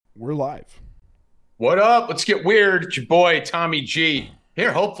We're live. What up? Let's get weird. It's your boy, Tommy G,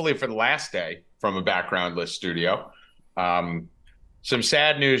 here, hopefully for the last day from a backgroundless studio. Some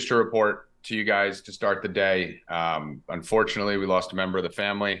sad news to report to you guys to start the day. Unfortunately, we lost a member of the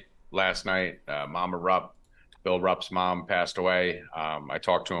family last night. Mama Rupp, Bill Rupp's mom, passed away. I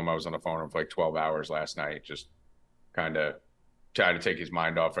talked to him. I was on the phone for like 12 hours last night, just kind of trying to take his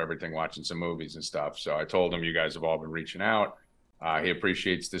mind off everything, watching some movies and stuff. So I told him you guys have all been reaching out. He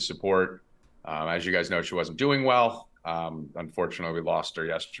appreciates the support. As you guys know, she wasn't doing well. Unfortunately, we lost her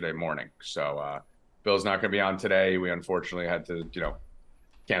yesterday morning. So Bill's not going to be on today. We unfortunately had to,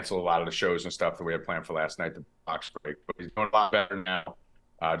 cancel a lot of the shows and stuff that we had planned for last night, the box break. But he's doing a lot better now.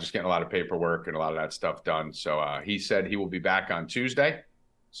 Just getting a lot of paperwork and a lot of that stuff done. So he said he will be back on Tuesday.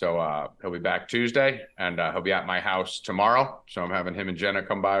 So he'll be back Tuesday, and he'll be at my house tomorrow. So I'm having him and Jenna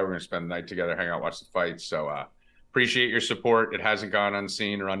come by. We're going to spend the night together, hang out, watch the fights. So appreciate your support. It hasn't gone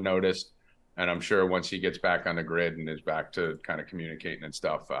unseen or unnoticed. And I'm sure once he gets back on the grid and is back to kind of communicating and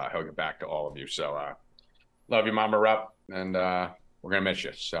stuff, he'll get back to all of you. So love you, Mama Rupp, and we're going to miss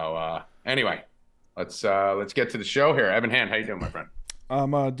you. So anyway, let's get to the show here. Evan Hand, how you doing, my friend?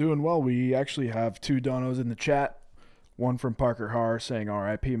 I'm doing well. We actually have two donos in the chat. One from Parker Haar saying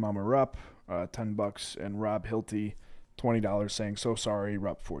R.I.P. Mama Rupp, $10, and Rob Hilty, $20 saying so sorry,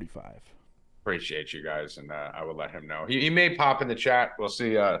 Rupp 45. Appreciate you guys, and I will let him know. He may pop in the chat. We'll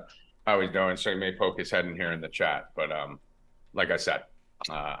see how he's doing, so he may poke his head in here in the chat. But like I said,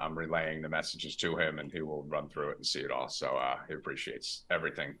 I'm relaying the messages to him, and he will run through it and see it all. So he appreciates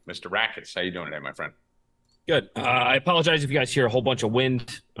everything. Mr. Rackets, how you doing today, my friend? Good. I apologize if you guys hear a whole bunch of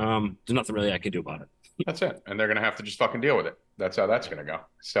wind. There's nothing really I can do about it. That's it. And they're going to have to just fucking deal with it. That's how that's going to go.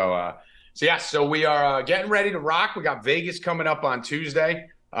 So we are getting ready to rock. We got Vegas coming up on Tuesday.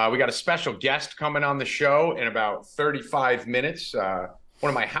 We got a special guest coming on the show in about 35 minutes. One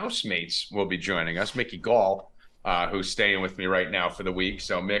of my housemates will be joining us, Mickey Gall, who's staying with me right now for the week.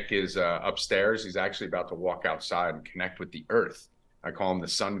 So Mick is upstairs. He's actually about to walk outside and connect with the earth. I call him the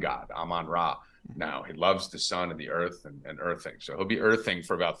sun god, Amon Ra. Now, he loves the sun and the earth and earthing. So he'll be earthing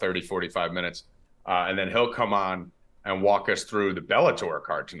for about 30, 45 minutes. And then he'll come on and walk us through the Bellator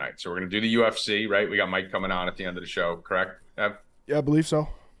card tonight. So we're going to do the UFC, right? We got Mike coming on at the end of the show, correct, Ev? Yeah, I believe so.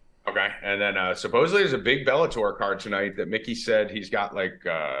 Okay. And then supposedly there's a big Bellator card tonight that Mickey said he's got like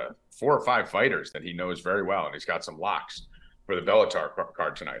 4 or 5 fighters that he knows very well. And he's got some locks for the Bellator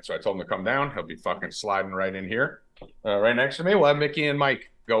card tonight. So I told him to come down. He'll be fucking sliding right in here. Right next to me, we'll have Mickey and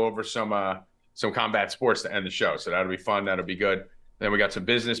Mike go over some combat sports to end the show. So that'll be fun. That'll be good. Then we got some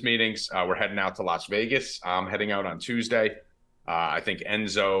business meetings. We're heading out to Las Vegas. I'm heading out on Tuesday. I think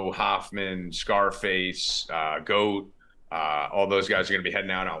Enzo, Hoffman, Scarface, Goat, all those guys are going to be heading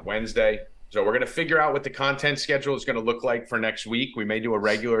out on Wednesday. So we're going to figure out what the content schedule is going to look like for next week. We may do a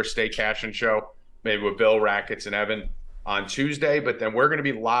regular Stay Cashin' show, maybe with Bill, Rackets, and Evan on Tuesday. But then we're going to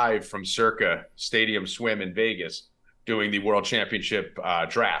be live from Circa Stadium Swim in Vegas doing the World Championship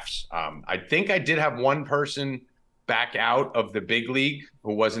drafts. I think I did have one person back out of the big league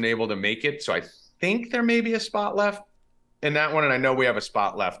who wasn't able to make it. So I think there may be a spot left in that one. And I know we have a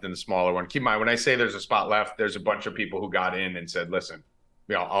spot left in the smaller one. Keep in mind, when I say there's a spot left, there's a bunch of people who got in and said, listen,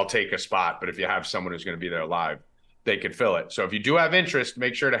 I'll take a spot. But if you have someone who's going to be there live, they can fill it. So if you do have interest,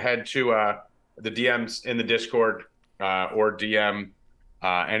 make sure to head to the DMs in the Discord or DM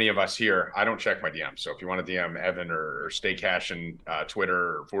any of us here. I don't check my DMs. So if you want to DM Evan or Stay Cashin'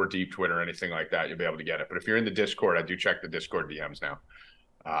 Twitter or 4 Deep Twitter, anything like that, you'll be able to get it. But if you're in the Discord, I do check the Discord DMs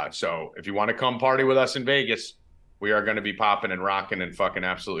now. So if you want to come party with us in Vegas, we are going to be popping and rocking and fucking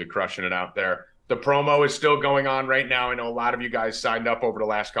absolutely crushing it out there. The promo is still going on right now. I know a lot of you guys signed up over the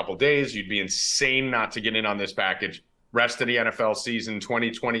last couple of days. You'd be insane not to get in on this package. Rest of the NFL season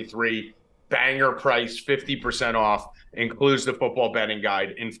 2023, banger price, 50% off, includes the football betting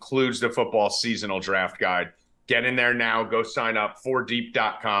guide, includes the football seasonal draft guide. Get in there now. Go sign up,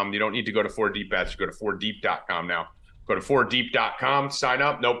 4deep.com. You don't need to go to 4deep bets. You go to 4deep.com now. Go to 4deep.com, sign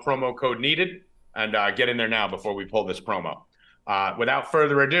up, no promo code needed, and get in there now before we pull this promo. Without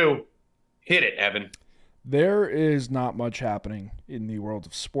further ado, hit it, Evan. There is not much happening in the world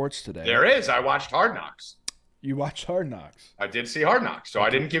of sports today. There is. I watched Hard Knocks. You watched Hard Knocks? I did see Hard Knocks. So okay. I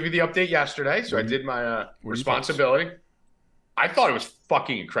didn't give you the update yesterday, so I did my responsibility. I thought it was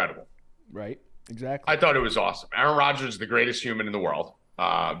fucking incredible. Right, exactly. I thought it was awesome. Aaron Rodgers is the greatest human in the world.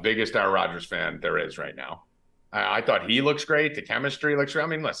 Biggest Aaron Rodgers fan there is right now. I thought he looks great. The chemistry looks great. I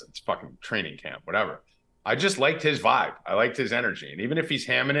mean, listen, it's fucking training camp, whatever. I just liked his vibe. I liked his energy. And even if he's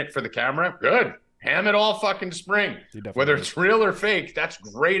hamming it for the camera, good. Ham it all fucking spring. Whether it's real or fake, that's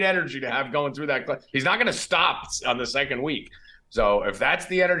great energy to have going through that. He's not going to stop on the second week. So if that's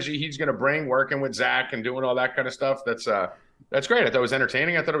the energy he's going to bring, working with Zach and doing all that kind of stuff, that's great. I thought it was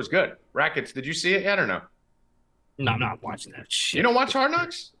entertaining. I thought it was good. Rackets, did you see it yet or no? No, I'm not watching that shit. You don't watch Hard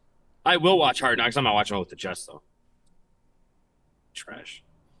Knocks? I will watch Hard Knocks. I'm not watching it with the Jets though. Trash.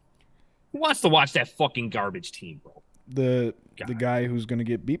 Who wants to watch that fucking garbage team, bro? The guy who's going to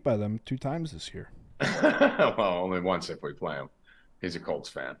get beat by them 2 times this year. Well, only once if we play him. He's a Colts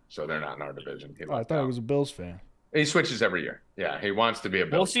fan, so they're not in our division. I thought he was a Bills fan. He switches every year. Yeah, he wants to be a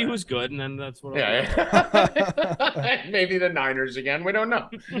Bills We'll see fan. who's good, and then that's what. Yeah. Maybe the Niners again. We don't know.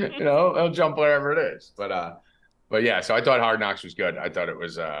 He'll jump wherever it is. But yeah. So I thought Hard Knocks was good. I thought it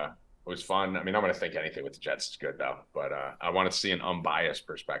was fun. I mean, I'm going to think anything with the Jets is good though. But I wanted to see an unbiased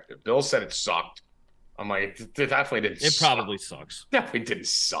perspective. Bill said it sucked. I'm like, it definitely didn't. It probably sucks. Definitely didn't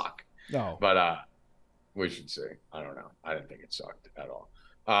suck. No. But we should see. I don't know. I didn't think it sucked at all.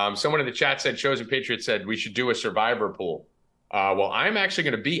 Someone in the chat said, Chosen Patriot said, we should do a survivor pool. Well, I'm actually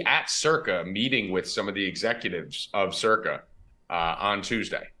going to be at Circa meeting with some of the executives of Circa on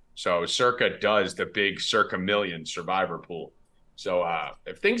Tuesday. So Circa does the big Circa Million survivor pool. So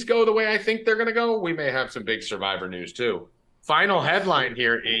if things go the way I think they're going to go, we may have some big survivor news too. Final headline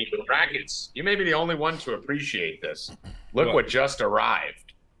here, in brackets. You may be the only one to appreciate this. Look what just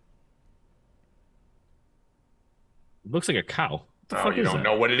arrived. It looks like a cow. Oh, you don't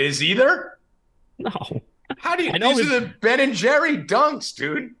know what it is either? No. How do you? These are the Ben and Jerry dunks,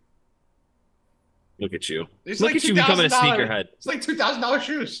 dude. Look at you. It's Look like at you becoming a sneakerhead. It's like $2,000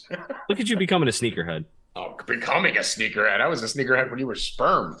 shoes. Look at you becoming a sneakerhead. Oh, becoming a sneakerhead. I was a sneakerhead when you were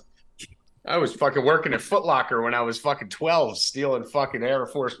sperm. I was fucking working at Foot Locker when I was fucking 12, stealing fucking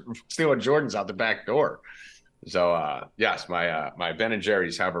stealing Jordans out the back door. So, yes, my Ben and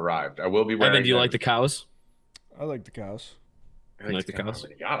Jerry's have arrived. I will be wearing. Evan, do you like the cows? I like the cows. I like the cows.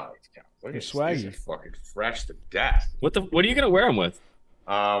 You gotta like the cows. Look at swaggy. These are fucking fresh to death. What are you gonna wear them with?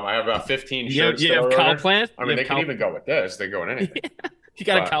 I have about 15 shirts. You have cow plant? I mean, they can even go with this. They go in anything. You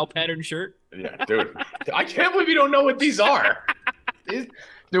got a cow pattern shirt? Yeah, dude. I can't believe you don't know what these are.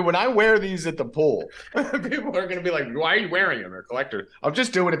 Dude, when I wear these at the pool, people are going to be like, why are you wearing them? They're collectors. I'm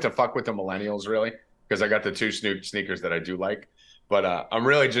just doing it to fuck with the millennials, really, because I got the 2 sneakers that I do like. But I'm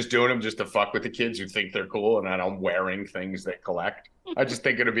really just doing them just to fuck with the kids who think they're cool, and then I'm wearing things they collect. I just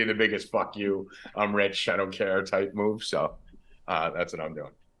think it'll be the biggest fuck you, I'm rich, I don't care type move. So that's what I'm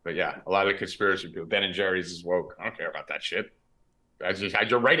doing. But yeah, a lot of the conspiracy people, Ben and Jerry's is woke. I don't care about that shit.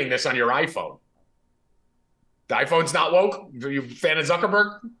 You're writing this on your iPhone. The iPhone's not woke? Are you a fan of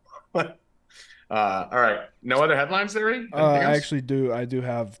Zuckerberg? All right. No other headlines there, Eddie? I actually do. I do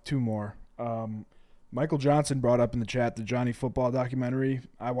have 2 more. Michael Johnson brought up in the chat the Johnny Football documentary.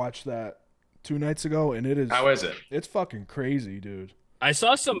 I watched that 2 nights ago, and it is. How is it? It's fucking crazy, dude. I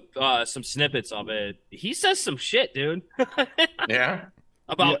saw some snippets of it. He says some shit, dude. Yeah.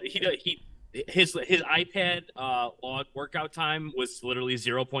 About his iPad log workout time was literally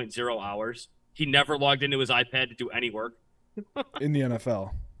 0.0 hours. He never logged into his iPad to do any work. In the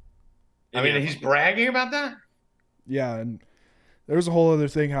NFL. I mean, he's bragging about that? Yeah, and there was a whole other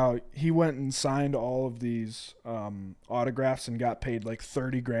thing how he went and signed all of these autographs and got paid like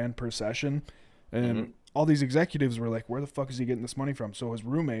 $30,000 per session. And all these executives were like, where the fuck is he getting this money from? So his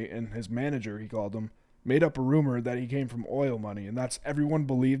roommate and his manager, he called him, made up a rumor that he came from oil money. And that's everyone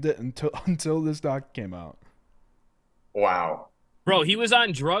believed it until this doc came out. Wow. Bro, he was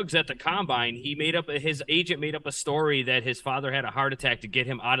on drugs at the combine. His agent made up a story that his father had a heart attack to get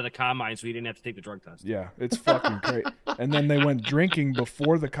him out of the combine so he didn't have to take the drug test. Yeah, it's fucking great. And then they went drinking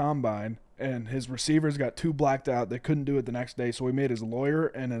before the combine, and his receivers got too blacked out. They couldn't do it the next day, so he made his lawyer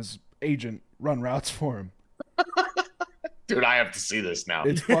and his agent run routes for him. Dude, I have to see this now.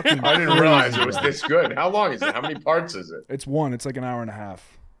 It's fucking I didn't realize it was this good. How long is it? How many parts is it? It's 1. It's like an hour and a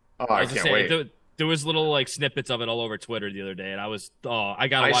half. Oh, I can't wait. There was little like snippets of it all over Twitter the other day, and I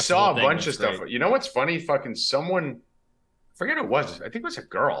gotta watch. I saw a bunch of stuff. You know what's funny? Fucking someone, I forget who it was. I think it was a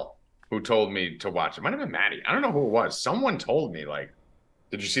girl who told me to watch it. Might have been Maddie. I don't know who it was. Someone told me like,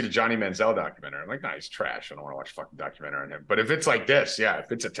 "Did you see the Johnny Manziel documentary?" I'm like, "Nah, he's trash. I don't want to watch a fucking documentary on him." But if it's like this, yeah,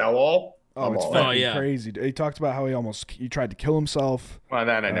 if it's a tell-all, oh, it's fucking crazy. He talked about how he tried to kill himself. Well,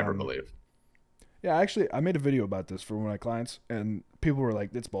 that I never believe. Yeah, actually, I made a video about this for one of my clients, and people were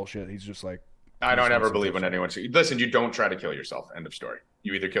like, "It's bullshit." He's just like. I don't ever believe when anyone says, listen, you don't try to kill yourself. End of story.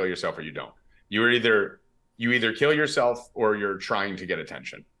 You either kill yourself or you don't. You either kill yourself or you're trying to get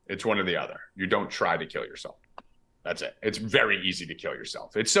attention. It's one or the other. You don't try to kill yourself. That's it. It's very easy to kill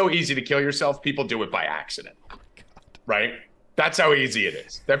yourself. It's so easy to kill yourself. People do it by accident. Right? That's how easy it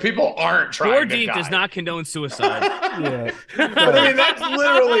is. That people aren't trying to die. does not condone suicide. Yeah. But I mean, that's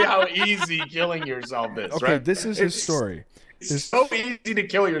literally how easy killing yourself is. Okay, right? this is his story. It's so easy to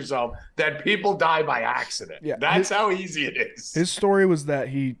kill yourself that people die by accident. Yeah, That's how easy it is. His story was that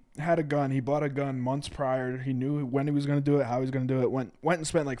he had a gun. He bought a gun months prior. He knew when he was going to do it, how he was going to do it. Went and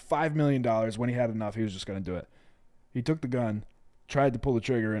spent like $5 million. When he had enough, he was just going to do it. He took the gun, tried to pull the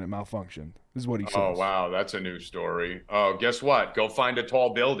trigger, and it malfunctioned. This is what he says. Oh, wow. That's a new story. Oh, guess what? Go find a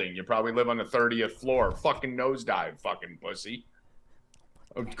tall building. You probably live on the 30th floor. Fucking nosedive, fucking pussy.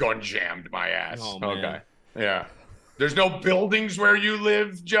 Gun jammed my ass. Oh, man. Okay. Yeah. There's no buildings where you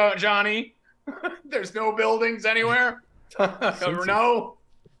live, Johnny? There's no buildings anywhere? No?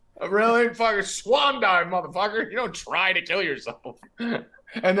 Really? Fucking swan dive, motherfucker. You don't try to kill yourself.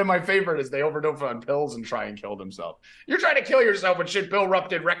 And then my favorite is they overdose on pills and try and kill themselves. You're trying to kill yourself with shit Bill Rupp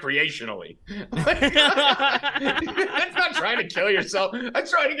did recreationally. That's not trying to kill yourself.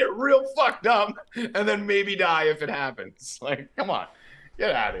 That's trying to get real fucked up and then maybe die if it happens. Like, come on.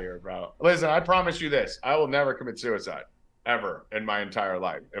 Get out of here, bro. Listen, I promise you this. I will never commit suicide ever in my entire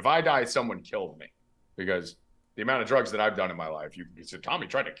life. If I die, someone killed me. Because the amount of drugs that I've done in my life, you said, Tommy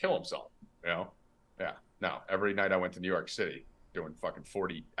tried to kill himself. You know? Yeah. No. Every night I went to New York City doing fucking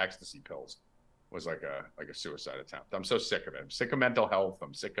 40 ecstasy pills was like a suicide attempt. I'm so sick of it. I'm sick of mental health.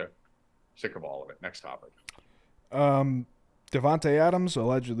 I'm sick of all of it. Next topic. Devontae Adams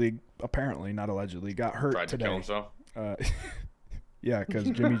apparently not allegedly, got hurt Tried today. To kill himself? Yeah, because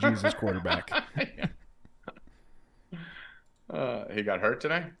Jimmy G's his quarterback. He got hurt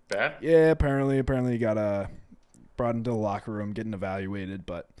today? Bad? Yeah, apparently he got brought into the locker room, getting evaluated,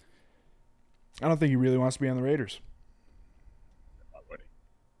 but I don't think he really wants to be on the Raiders.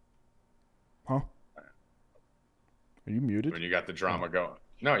 Huh? Are you muted? When you got the drama going.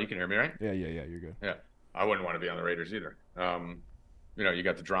 No, you can hear me, right? Yeah, you're good. Yeah. I wouldn't want to be on the Raiders either. You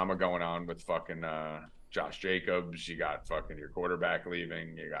got the drama going on with fucking Josh Jacobs. You got fucking your quarterback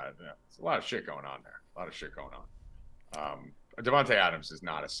leaving. You got it's a lot of shit going on there. A lot of shit going on. Devontae Adams is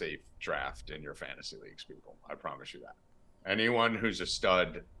not a safe draft in your fantasy leagues, people. I promise you that. Anyone who's a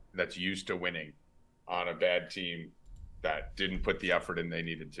stud that's used to winning on a bad team that didn't put the effort in they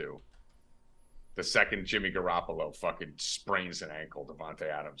needed to. The second Jimmy Garoppolo fucking sprains an ankle, Devontae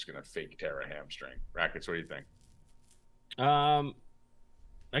Adams going to fake tear a hamstring. Rackets, what do you think?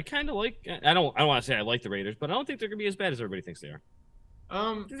 I kind of like. I don't want to say I like the Raiders, but I don't think they're going to be as bad as everybody thinks they are.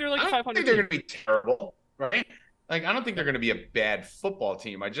 They're like I don't 500. think they're going to be terrible, right? Like, I don't think they're going to be a bad football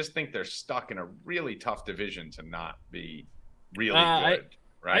team. I just think they're stuck in a really tough division to not be really good.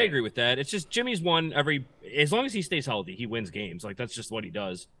 Right? I agree with that. It's just Jimmy's won as long as he stays healthy, he wins games. Like, that's just what he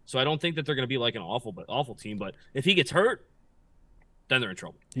does. So I don't think that they're going to be like an awful team. But if he gets hurt, then they're in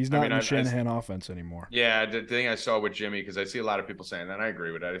trouble. He's not in the Shanahan offense anymore. Yeah, the thing I saw with Jimmy, because I see a lot of people saying that, and I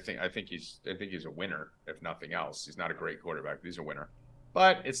agree with that. I think he's a winner, if nothing else. He's not a great quarterback, but he's a winner.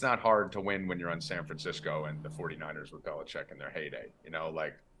 But it's not hard to win when you're on San Francisco and the 49ers with Belichick in their heyday.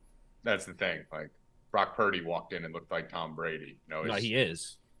 That's the thing. Like, Brock Purdy walked in and looked like Tom Brady. No, he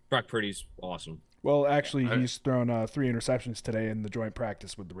is. Brock Purdy's awesome. Well, actually, he's thrown 3 interceptions today in the joint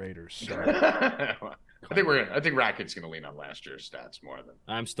practice with the Raiders. So. I think Racket's going to lean on last year's stats more than.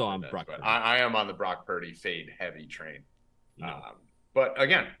 I'm still on Brock Purdy. I am on the Brock Purdy fade heavy train. But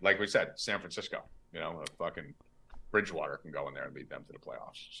again, like we said, San Francisco. Fucking Bridgewater can go in there and lead them to the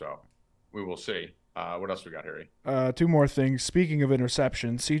playoffs. So we will see. What else we got here? 2 more things. Speaking of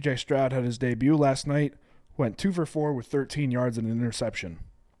interceptions, C.J. Stroud had his debut last night. Went 2 for 4 with 13 yards and an interception.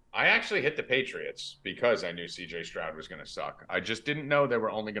 I actually hit the Patriots because I knew C.J. Stroud was going to suck. I just didn't know they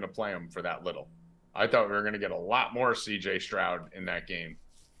were only going to play him for that little. I thought we were going to get a lot more C.J. Stroud in that game.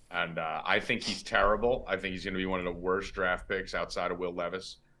 And I think he's terrible. I think he's going to be one of the worst draft picks outside of Will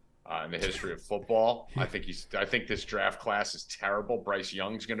Levis in the history of football. I think this draft class is terrible. Bryce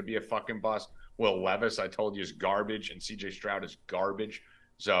Young's going to be a fucking bust. Will Levis, I told you, is garbage, and C.J. Stroud is garbage.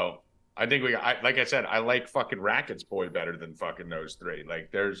 So I think like I said, I like fucking Rackets boy better than fucking those 3.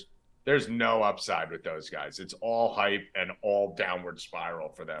 Like, there's no upside with those guys. It's all hype and all downward spiral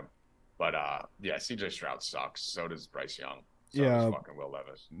for them. But yeah, C.J. Stroud sucks. So does Bryce Young. So does fucking Will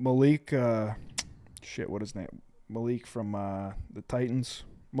Levis. Malik, what his name? Malik from the Titans.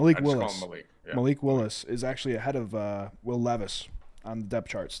 Malik Willis. Malik Willis is actually ahead of Will Levis on the depth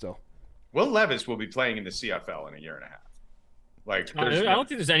chart still. Will Levis will be playing in the CFL in a year and a half. Like, I don't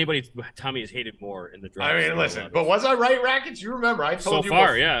think there's anybody Tommy has hated more in the draft. I mean, listen, but was I right, Rackets? You remember I told you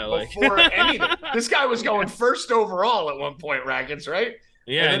before anything. This guy was going first overall at one point, Rackets, right?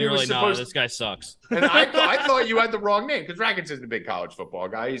 Yeah, and you're like, no, this guy sucks. And I thought you had the wrong name because Rackets isn't a big college football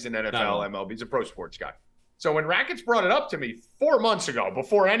guy. He's an NFL, MLB. He's a pro sports guy. So when Rackets brought it up to me 4 months ago,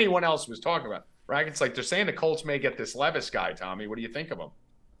 before anyone else was talking about it, Rackets like, they're saying the Colts may get this Levis guy, Tommy. What do you think of him?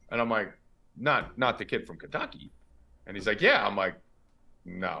 And I'm like, not the kid from Kentucky. And he's like, yeah. I'm like,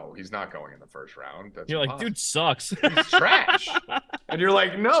 no, he's not going in the first round. That's You're impossible. like, dude sucks. He's trash. And you're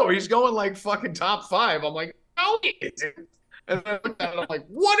like, no, he's going like fucking top 5. I'm like, no, he isn't. And then I looked at it, I'm like,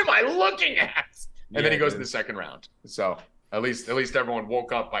 what am I looking at? And then he goes in the second round. So at least everyone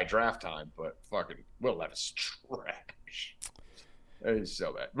woke up by draft time. But fucking Will Levis trash. He's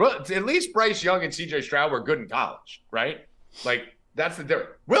so bad. Well, at least Bryce Young and CJ Stroud were good in college, right? Like, that's the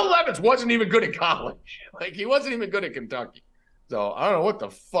difference. Will Levis wasn't even good in college. Like, he wasn't even good at Kentucky. So I don't know what the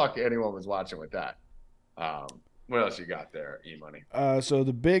fuck anyone was watching with that. What else you got there, E-Money? So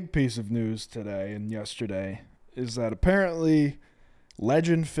the big piece of news today and yesterday is that apparently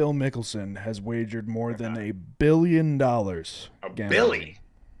legend Phil Mickelson has wagered more than $1 billion. $1 billion?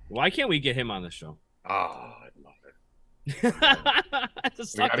 Why can't we get him on the show? Oh, I love it. We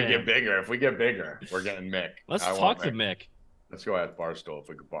got to get bigger. If we get bigger, we're getting Mick. Let's talk to Mick. Let's go ask Barstool if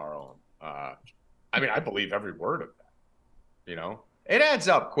we could borrow him. I mean, I believe every word of that. You know, it adds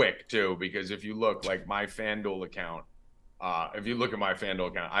up quick too, because if you look like my FanDuel account,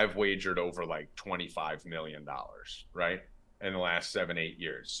 I've wagered over like $25 million, right, in the last 7-8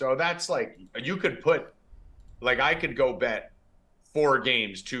 years. So that's like, you could put, like, I could go bet 4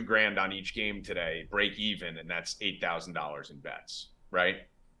 games, $2,000 on each game today, break even, and that's $8,000 in bets, right?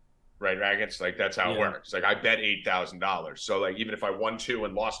 Right, Raggets? Like, that's how it works. Like, I bet $8,000. So, like, even if I won 2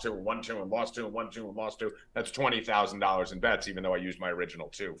 and lost 2 and won 2 and lost 2 and won 2 and lost 2, that's $20,000 in bets, even though I used my original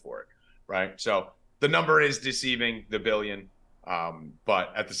 2 for it, right? So the number is deceiving, the billion.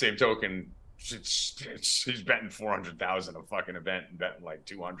 But at the same token, he's betting 400,000 a fucking event and betting like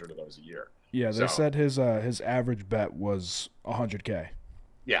 200 of those a year. Yeah, they said his average bet was $100K.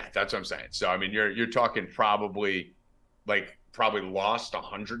 Yeah, that's what I'm saying. So I mean, you're talking probably lost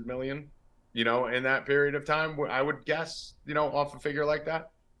 100 million, you know, in that period of time. I would guess, you know, off a figure like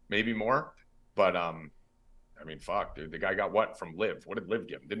that, maybe more. But I mean, fuck, dude, the guy got what from Liv? What did Liv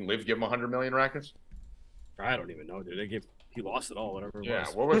give him? Didn't Liv give him 100 million rackets? I don't even know, dude. He lost it all, whatever it was. Yeah,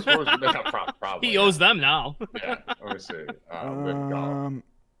 what was probably? He owes them now. Yeah, let me see. Liv golf.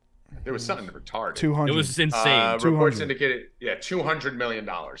 There was something retarded. 200. It was insane. Reports indicated, $200 million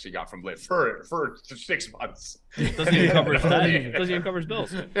he got from Liv for 6 months. Doesn't even cover his doesn't even cover his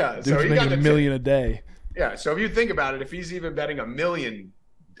bills. Yeah, Dude's so he got $1 million a day. Yeah, so if you think about it, if he's even betting $1 million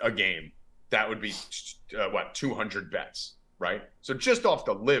a game, that would be 200 bets, right? So just off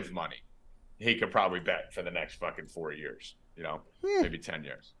the Liv money, he could probably bet for the next fucking 4 years, you know, maybe 10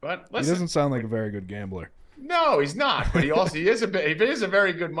 years. But listen, he doesn't sound like a very good gambler. No, he's not. But he is a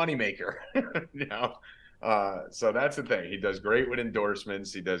very good moneymaker, you know. So that's the thing. He does great with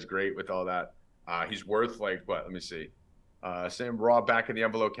endorsements. He does great with all that. He's worth like what? Let me see. Same raw back of the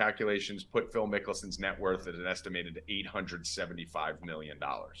envelope calculations put Phil Mickelson's net worth at an estimated $875 million.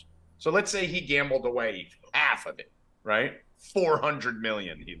 So let's say he gambled away half of it, right? $400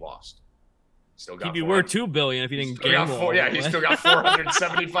 million he lost. Still got. He'd be worth $2 billion if he didn't gamble. He still got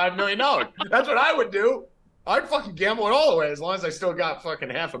 $475 million. That's what I would do. I'd fucking gamble it all away as long as I still got fucking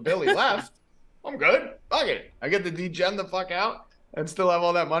 $500 million left. I'm good. Fuck it. I get to degen the fuck out and still have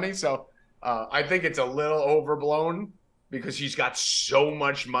all that money. So I think it's a little overblown because he's got so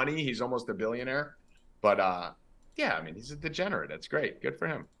much money. He's almost a billionaire. But yeah, I mean, he's a degenerate. That's great. Good for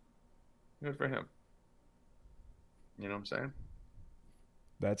him. Good for him. You know what I'm saying?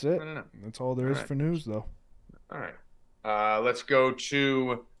 That's it. That's all there is for news, though. All right. Let's go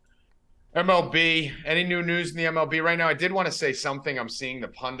to MLB. Any new news in the MLB right now? I did want to say something I'm seeing the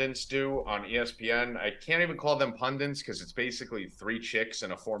pundits do on ESPN. I can't even call them pundits because it's basically 3 chicks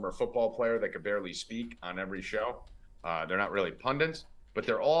and a former football player that could barely speak on every show. They're not really pundits, but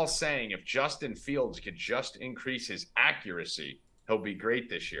they're all saying if Justin Fields could just increase his accuracy, he'll be great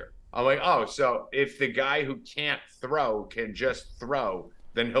this year. I'm like, oh, so if the guy who can't throw can just throw,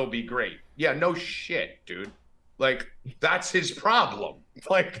 then he'll be great. Yeah, no shit, dude. Like, that's his problem.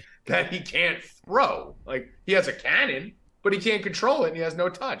 Like, that he can't throw. Like, he has a cannon, but he can't control it, and he has no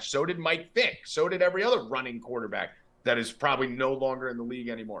touch. So did Mike Vick. So did every other running quarterback that is probably no longer in the league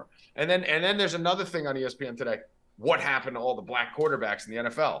anymore. And then there's another thing on ESPN today. What happened to all the black quarterbacks in the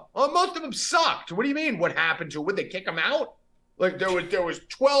NFL? Oh, most of them sucked. What do you mean? What happened to? Would they kick them out? Like, there was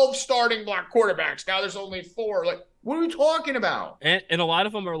 12 starting black quarterbacks. Now there's only 4. Like, what are we talking about? And a lot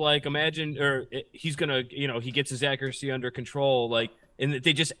of them are like, he's gonna, he gets his accuracy under control, like, and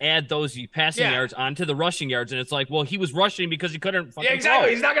they just add those passing yards onto the rushing yards, and it's like, well, he was rushing because he couldn't fucking exactly.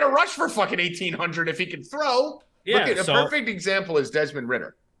 throw. He's not gonna rush for fucking 1,800 if he can throw. Yeah, Look at a perfect example is Desmond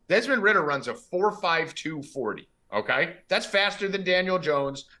Ridder. Desmond Ridder runs a 4.52 40. Okay, that's faster than Daniel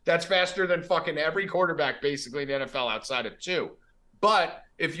Jones. That's faster than fucking every quarterback basically in the NFL outside of 2. But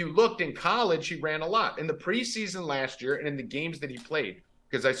if you looked in college, he ran a lot. In the preseason last year and in the games that he played,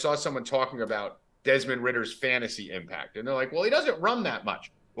 because I saw someone talking about Desmond Ritter's fantasy impact. And they're like, well, he doesn't run that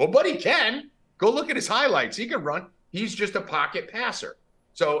much. Well, but he can. Go look at his highlights. He can run. He's just a pocket passer.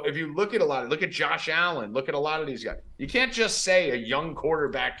 So if you look at Josh Allen, look at a lot of these guys. You can't just say a young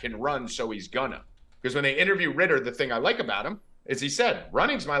quarterback can run, so he's gonna. Because when they interview Ritter, the thing I like about him is he said,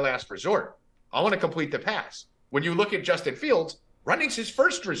 running's my last resort. I want to complete the pass. When you look at Justin Fields, running's his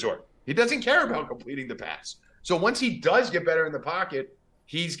first resort. He doesn't care about completing the pass. So once he does get better in the pocket,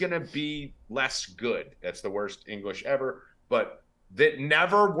 he's going to be less good. That's the worst English ever. But that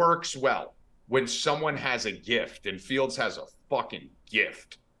never works well when someone has a gift, and Fields has a fucking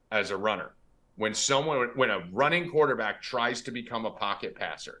gift as a runner. When a running quarterback tries to become a pocket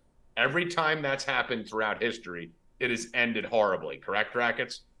passer, every time that's happened throughout history, it has ended horribly. Correct,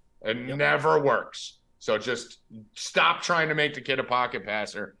 Rackets? It never works. So just stop trying to make the kid a pocket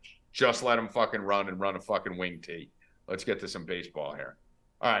passer. Just let him fucking run and run a fucking wing tee. Let's get to some baseball here.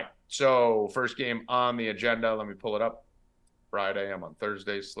 All right. So first game on the agenda. Let me pull it up. Friday. I'm on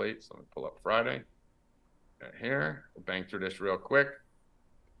Thursday's slate. So let me pull up Friday. Right here. We'll bang through this real quick.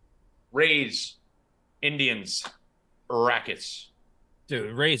 Rays, Indians, Rackets.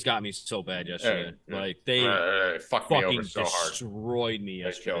 Dude, Rays got me so bad yesterday. Like they fucked me over fucking so hard. destroyed me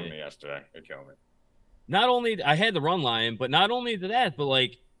yesterday. They killed me yesterday. They killed me. Not only I had the run line, but not only that, but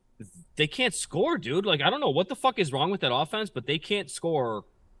like they can't score, dude. Like I don't know what the fuck is wrong with that offense, but they can't score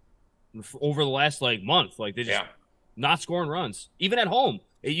over the last like month. Like they just not scoring runs, even at home.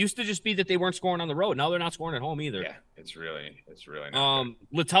 It used to just be that they weren't scoring on the road. Now they're not scoring at home either. Yeah, it's really not good.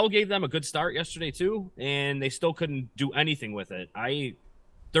 Littell gave them a good start yesterday too, and they still couldn't do anything with it.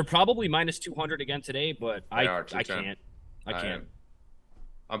 They're probably minus 200 again today, but I can't.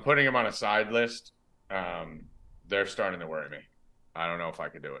 I'm putting them on a side list. They're starting to worry me. I don't know if I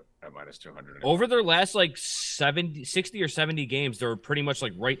could do it at minus 200. Over their last like 60 or 70 games, they're pretty much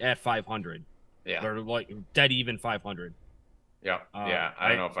like right at 500. Yeah. They're like dead even 500. Yeah. I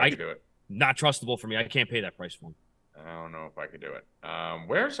don't know if I could do it. Not trustable for me. I can't pay that price for him. I don't know if I could do it.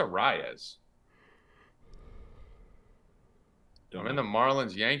 Where's Arias? I'm in the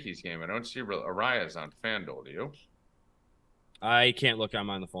Marlins-Yankees game. I don't see Arias on FanDuel. Do you? I can't look. I'm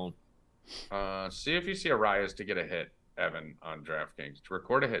on the phone. See if you see Arias to get a hit, Evan, on DraftKings. To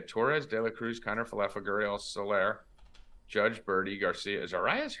record a hit, Torres, De La Cruz, Connor Falefa, Gurriel, Soler, Judge, Birdie, Garcia. Is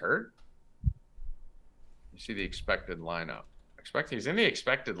Arias hurt? You see the expected lineup. He's in the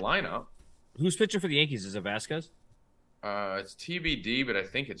expected lineup. Who's pitching for the Yankees? Is it Vasquez? It's TBD, but I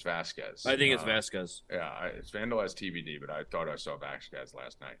think it's Vasquez. I think it's Vasquez. Yeah, it's FanDuel has TBD, but I thought I saw Vasquez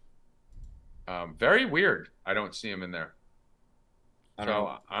last night. Very weird. I don't see him in there. I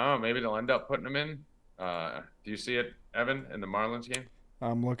don't know. Maybe they'll end up putting him in. Do you see it, Evan, in the Marlins game?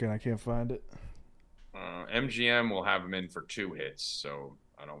 I'm looking. I can't find it. MGM will have him in for 2 hits, so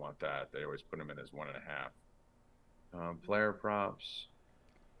I don't want that. They always put him in as 1.5. Player props.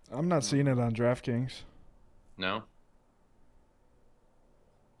 I'm not seeing it on DraftKings. No?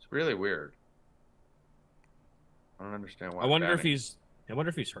 It's really weird. I don't understand why. I wonder if he's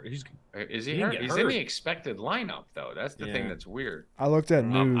hurt. Is he hurt? He's in the expected lineup, though. That's the thing that's weird. I looked at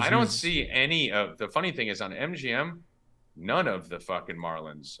news. I don't see any of the funny thing is on MGM, none of the fucking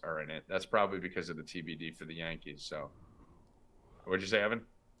Marlins are in it. That's probably because of the TBD for the Yankees. So, what'd you say, Evan?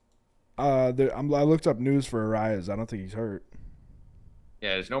 I looked up news for Arias. I don't think he's hurt.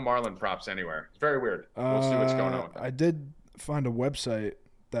 Yeah, there's no Marlin props anywhere. It's very weird. We'll see what's going on with that. I did find a website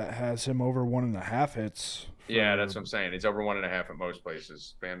that has him over 1.5 hits. Yeah, that's what I'm saying. It's over 1.5 at most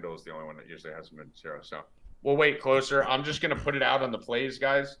places. FanDuel is the only one that usually has him at 0. So we'll wait closer. I'm just going to put it out on the plays,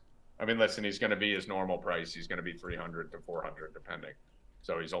 guys. I mean, listen, he's going to be his normal price. He's going to be 300 to 400, depending.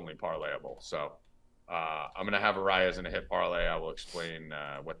 So he's only parlayable. So I'm going to have Arias in a hit parlay. I will explain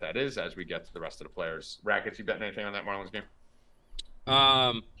what that is as we get to the rest of the players. Rackets, you betting anything on that Marlins game?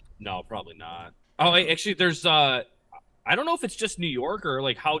 No, probably not. Oh, actually, there's I don't know if it's just New York or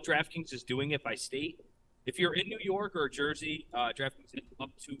like how DraftKings is doing it by state. If you're in New York or Jersey, DraftKings hit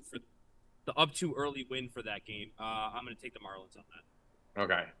up to early win for that game. I'm going to take the Marlins on that.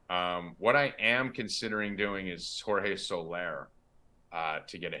 Okay. What I am considering doing is Jorge Soler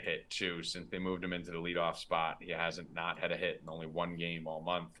to get a hit too. Since they moved him into the leadoff spot, he hasn't not had a hit in only one game all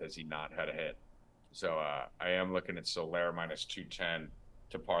month. Has he not had a hit? So I am looking at Soler minus 210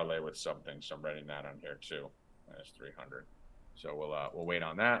 to parlay with something. So I'm writing that on here too. Minus 300. So we'll wait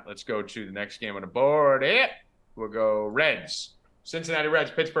on that. Let's go to the next game on the board. We'll go Reds. Cincinnati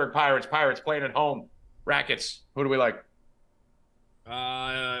Reds, Pittsburgh Pirates. Pirates playing at home. Rackets. Who do we like?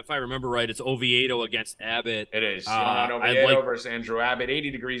 If I remember right, it's Oviedo against Abbott. It is. I Oviedo versus Andrew Abbott.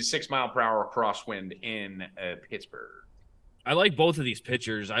 80 degrees, 6 mile per hour crosswind in Pittsburgh. like both of these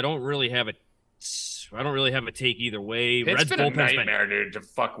pitchers. I don't really have a take either way. Pitt's been a nightmare, dude, to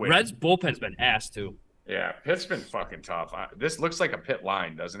fuck with. Red's bullpen's been ass too. Yeah, Pitt's been fucking tough. This looks like a Pitt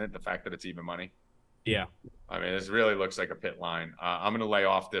line, doesn't it? The fact that it's even money. Yeah. I mean, this really looks like a Pitt line. I'm going to lay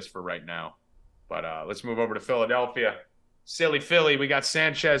off this for right now. But let's move over to Philadelphia. Silly Philly. We got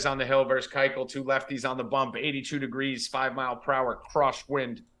Sanchez on the hill versus Keuchel. 2 lefties on the bump. 82 degrees, 5 mile per hour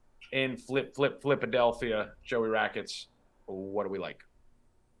crosswind in Philadelphia. Joey Rackets. What do we like?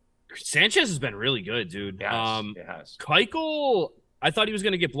 Sanchez has been really good, dude. Yes, it has. Keuchel, I thought he was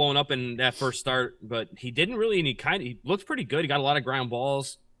going to get blown up in that first start, but he didn't really. And he looked pretty good. He got a lot of ground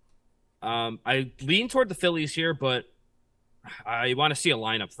balls. I lean toward the Phillies here, but I want to see a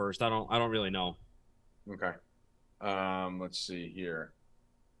lineup first. I don't really know. Okay. Let's see here.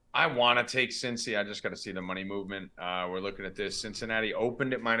 I want to take Cincy. I just got to see the money movement. We're looking at this. Cincinnati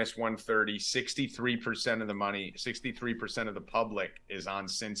opened at minus 130. 63% of the money, 63% of the public is on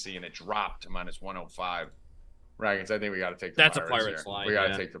Cincy, and it dropped to minus 105. Rackets, I think we got to take the That's Pirates a Pirates here. line. We got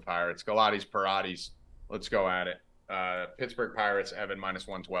to take the Pirates. Galati's, Paratis. Let's go at it. Pittsburgh Pirates, Evan, minus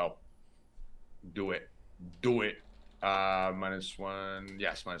 112. Do it. Minus 1.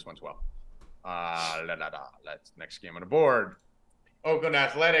 Yes, minus 112. Let's next game on the board. Oakland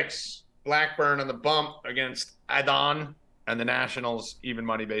Athletics, Blackburn on the bump against Adon, and the Nationals, even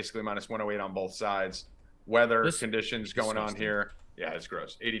money, basically minus 108 on both sides. Weather conditions going on here. Yeah, it's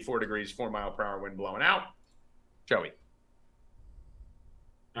gross. 84 degrees, 4 mile per hour wind blowing out. Joey.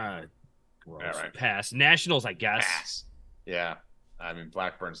 Gross. All right. Pass. Nationals, I guess. Pass. Yeah. I mean,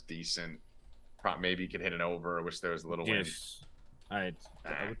 Blackburn's decent. Maybe you could hit an over. I wish there was a little wind.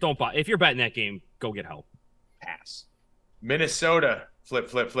 Don't buy. If you're betting that game, go get help. Pass. Minnesota,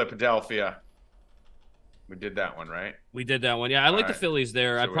 Philadelphia. We did that one, right? We did that one. Yeah, I like the Phillies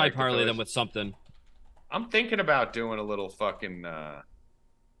there. So I'd probably like parlay them with something. I'm thinking about doing a little fucking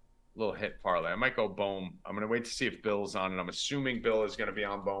little hit parlay. I might go Bohm. I'm going to wait to see if Bill's on it. I'm assuming Bill is going to be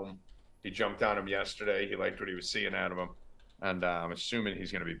on Bohm. He jumped on him yesterday. He liked what he was seeing out of him. And I'm assuming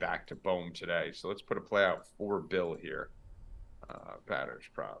he's going to be back to Bohm today. So let's put a play out for Bill here. Batters,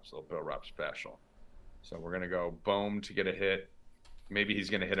 props, little Bill Rupp special. So we're going to go Bohm to get a hit. Maybe he's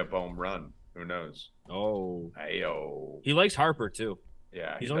going to hit a Bohm run. Who knows? Oh. Ayo. He likes Harper, too.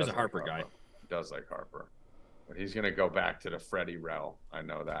 Yeah. He's always a Harper guy. He does like Harper. But he's going to go back to the Freddie Rel. I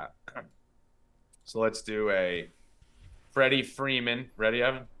know that. So let's do a Freddie Freeman. Ready,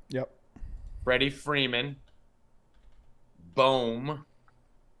 Evan? Yep. Freddie Freeman. Bohm.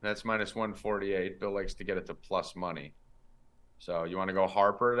 That's minus 148. Bill likes to get it to plus money. So you want to go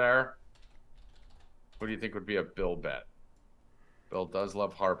Harper there? What do you think would be a Bill bet? Bill does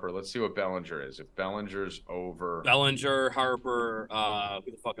love Harper. Let's see what Bellinger is. If Bellinger's over... Bellinger, Harper,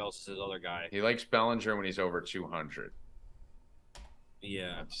 who the fuck else is his other guy? He likes Bellinger when he's over 200.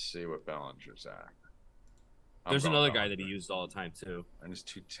 Yeah. Let's see what Bellinger's at. There's another guy that he uses all the time, too. And it's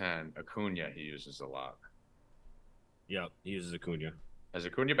 210. Acuna he uses a lot. Yeah, he uses Acuna. Is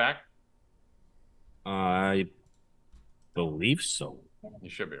Acuna back? I believe so.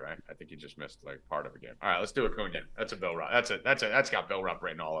 You should be, right? I think you just missed like part of a game. All right, let's do Acuna. That's a Bill Rupp. That's got Bill Rupp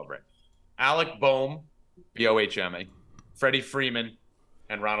written all over it. Alec Bohm, BOHMA, Freddie Freeman,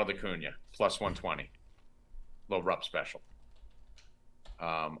 and Ronald Acuna, plus 120. Little Rupp special.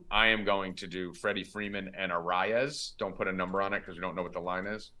 I am going to do Freddie Freeman and Arias. Don't put a number on it because we don't know what the line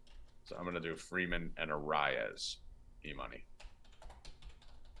is. So I'm going to do Freeman and Arias. E-money.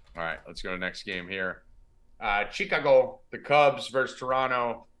 All right, let's go to the next game here. Chicago, the Cubs versus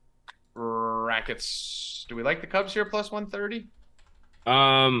Toronto. Rackets. Do we like the Cubs here plus 130?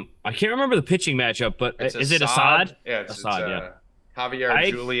 I can't remember the pitching matchup, but is it Assad? Yeah, it's Javier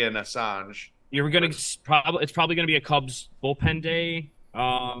Julian Assange. You're gonna it's probably gonna be a Cubs bullpen day.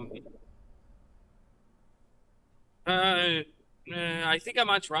 I think I'm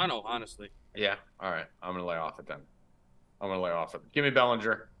on Toronto, honestly. Yeah. All right. I'm gonna lay off it then. Give me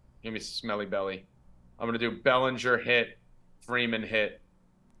Bellinger. Give me Smelly Belly. I'm gonna do Bellinger hit, Freeman hit.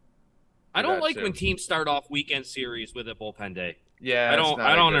 I don't like when teams start off weekend series with a bullpen day. Yeah, I don't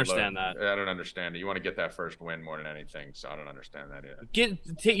understand that. I don't understand it. You want to get that first win more than anything, so I don't understand that either.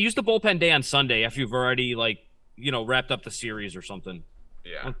 Use the bullpen day on Sunday after you've already wrapped up the series or something.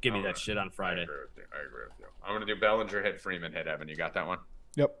 Yeah. Don't give me that shit on Friday. I agree with you. I'm gonna do Bellinger hit, Freeman hit. Evan, you got that one?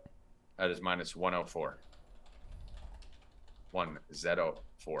 Yep. That is minus 104.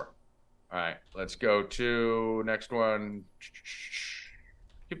 104. All right, let's go to next one.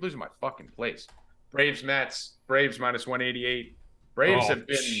 Keep losing my fucking place. Braves Mets. Braves minus 188. Braves Oh, have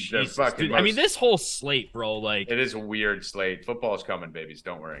been the Jesus, fucking dude. most. I mean, this whole slate, bro. Like, It is a weird slate. Football's coming, babies.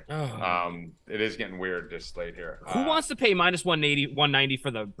 Don't worry. oh. It is getting weird, this slate here. Who wants to pay minus 180, 190 for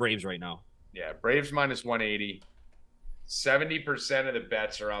the Braves right now? Yeah, Braves minus 180. 70% of the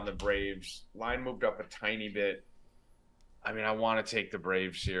bets are on the Braves. Line moved up a tiny bit. I mean, I want to take the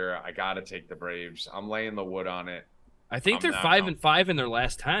Braves here. I got to take the Braves. I'm laying the wood on it. I think they're 5-5 in their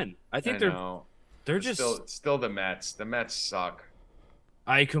last 10. I think they're just still the Mets. The Mets suck.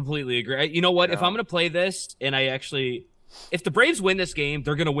 I completely agree. You know what? If I'm gonna play this, and if the Braves win this game,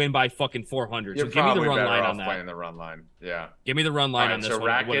 they're gonna win by fucking 400. You're so give me the probably run better line off on that. playing the run line. Yeah. Give me the run line All right, on this so one.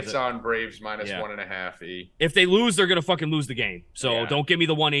 Rackets on Braves minus 1.5 E. If they lose, they're gonna fucking lose the game. So Yeah. don't give me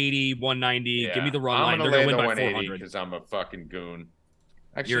the 180, 190. Yeah. Give me the run line. I'm They're gonna lay win the by 180 400 because I'm a fucking goon.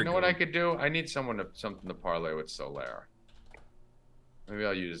 Actually, You're you know what goon. I could do? I need something to parlay with Soler. Maybe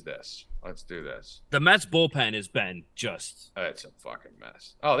I'll use this. Let's do this. The Mets bullpen has been just. It's a fucking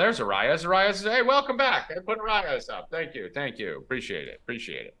mess. Oh, there's Arias. Arias, hey, welcome back. I put Arias up. Thank you. Appreciate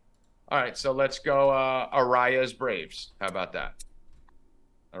it. All right, so let's go Arias Braves. How about that?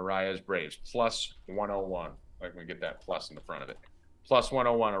 Arias Braves plus 101. Like we get that plus in the front of it. Plus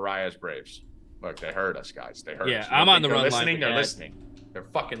 101 Arias Braves. Look, they heard us, guys. They heard us. I'm on the run line. They're line. listening. They're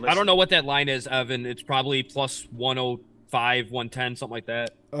fucking listening. I don't know what that line is, Evan. It's probably plus 105, 110, something like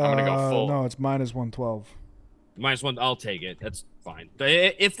that. I'm gonna go full. No, it's minus 112. Minus one. I'll take it. That's fine.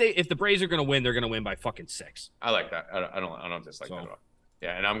 If the Braves are gonna win, they're gonna win by fucking 6. I like that. I don't dislike that at all.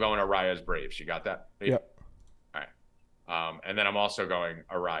 Yeah, and I'm going Arias Braves. You got that? Yep. All right. And then I'm also going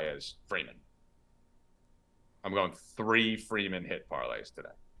Arias Freeman. I'm going 3 Freeman hit parlays today.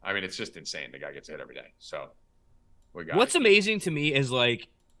 I mean, it's just insane. The guy gets hit every day. So we got. What's amazing to me is like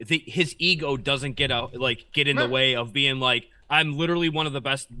his ego doesn't get in the way of being like, I'm literally one of the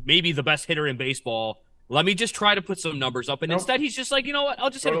best, maybe the best hitter in baseball. Let me just try to put some numbers up, and instead he's just like, you know what? I'll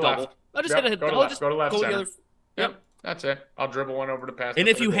just hit a double. I'll just hit a. I'll just go to left center. Yep. That's it. I'll dribble one over to pass. And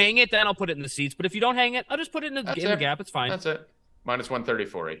if you hang it, then I'll put it in the seats. But if you don't hang it, I'll just put it in the gap. It's fine. That's it. Minus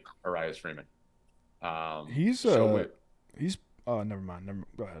 134. Arias Freeman. He's oh, never mind.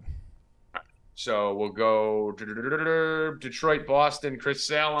 Go ahead. So we'll go Detroit, Boston. Chris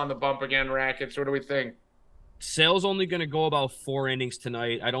Sale on the bump again. Rackets. What do we think? Sale's only going to go about 4 innings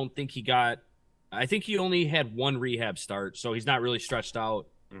tonight. I think he only had 1 rehab start, so he's not really stretched out.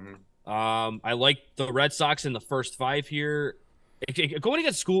 Mm-hmm. I like the Red Sox in the first 5 here. Going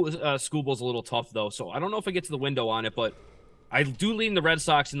against Schoolball's a little tough, though, so I don't know if I get to the window on it, but I do lean the Red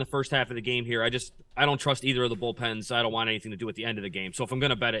Sox in the first half of the game here. I don't trust either of the bullpens. I don't want anything to do at the end of the game. So if I'm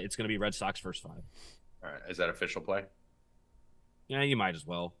going to bet it, it's going to be Red Sox first 5. All right. Is that official play? Yeah, you might as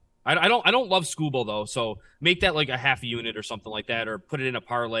well. I don't love Schoolball, though, so make that like a half a unit or something like that, or put it in a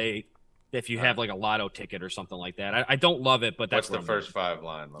parlay if you have like a lotto ticket or something like that. I don't love it, but that's what's the first 5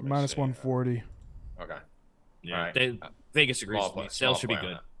 line? Minus 140. Okay. Yeah, right. Vegas agrees with me. Sales should be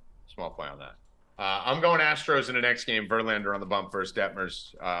good. Small play on that. I'm going Astros in the next game. Verlander on the bump versus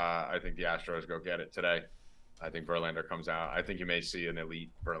Detmers. I think the Astros go get it today. I think Verlander comes out. I think you may see an elite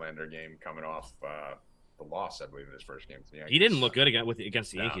Verlander game coming off the loss, I believe, in his first game. He didn't look good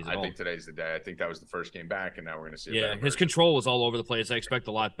against the Yankees at all. I think today's the day. I think that was the first game back, and now we're going to see his control was all over the place. I expect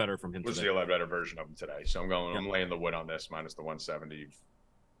a lot better from him today. We'll see a lot better version of him today. So I'm laying the wood on this, minus the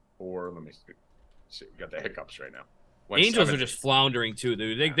 174. Let me see. We got the hiccups right now. Angels are just floundering too,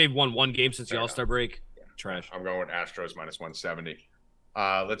 dude. They've won 1 game since the All-Star break. Yeah. Trash. I'm going with Astros minus 170.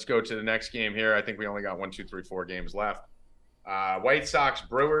 Let's go to the next game here. I think we only got 1, 2, 3, 4 games left. White Sox,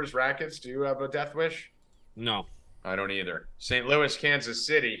 Brewers, Rackets. Do you have a death wish? No. I don't either. St. Louis, Kansas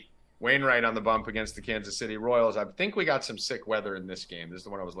City. Wainwright on the bump against the Kansas City Royals. I think we got some sick weather in this game. This is the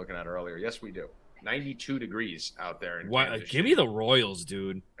one I was looking at earlier. Yes, we do. 92 degrees out there in Kansas Give me the Royals,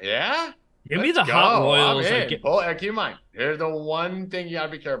 dude. Yeah? Give me the hot Royals. Keep in mind, here's the one thing you got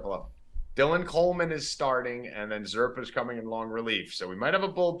to be careful of. Dylan Coleman is starting, and then Zerpa's coming in long relief. So we might have a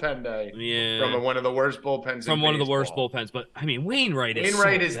bullpen day from one of the worst bullpens from one of the worst bullpens. But, I mean, Wainwright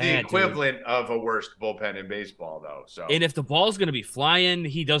is the equivalent of a worst bullpen in baseball, though. So and if the ball's going to be flying,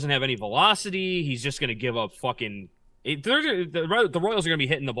 he doesn't have any velocity. He's just going to give up fucking the Royals are going to be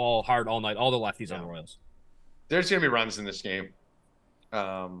hitting the ball hard all night, all the lefties on the Royals. There's going to be runs in this game.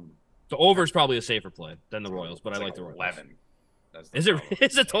 The over is probably a safer play than the Royals, but I like the Royals. 11. Is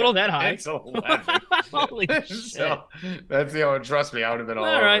it total that high? It's 11. Holy shit. So, that's the only. Trust me, I would have been all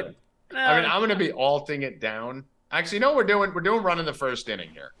over right. it. I mean, I'm going to be alting it down. Actually, you know what we're doing? We're doing running the first inning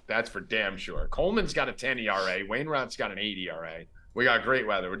here. That's for damn sure. Coleman's got a 10 ERA. Wainwright's got an 8 ERA. We got great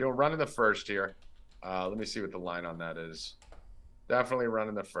weather. We're doing running the first here. Let me see what the line on that is. Definitely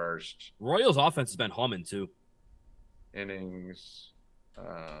running the first. Royals offense has been humming too. innings.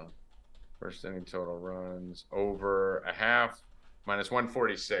 First inning total runs over a half, minus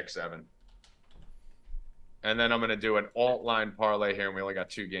 146, Evan. And then I'm going to do an alt line parlay here, and we only got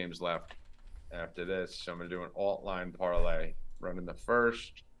 2 games left after this. So I'm going to do an alt line parlay, running the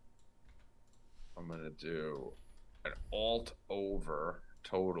first. I'm going to do an alt over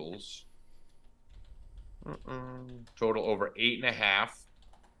totals. Total over 8.5,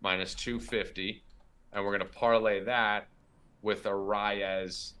 minus 250. And we're going to parlay that with a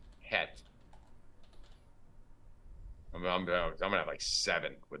Reyes het. I'm gonna have like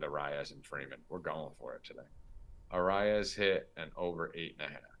 7 with Arias and Freeman. We're going for it today. Arias hit and over 8.5.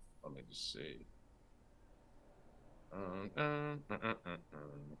 Let me just see.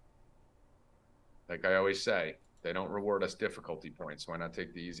 Like I always say, they don't reward us difficulty points. Why not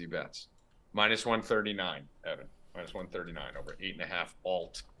take the easy bets? Minus 139, Evan. Minus 139 over 8.5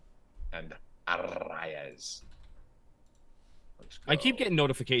 alt and Arias. I keep getting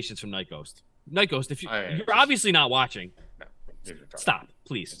notifications from Night Ghost. Night Ghost, if you're obviously not watching, no, stop,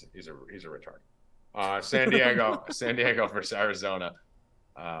 please. He's a retard. San Diego versus Arizona.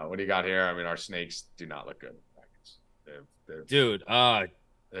 What do you got here? I mean, our Snakes do not look good. Dude, I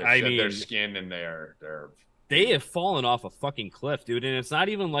mean, their skin and they have fallen off a fucking cliff, dude. And it's not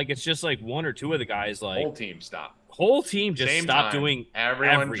even like it's just like 1 or 2 of the guys. Like whole team stopped. Whole team just stopped doing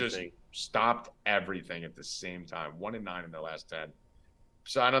everyone everything. Just stopped everything at the same time. 1-9 in their last 10.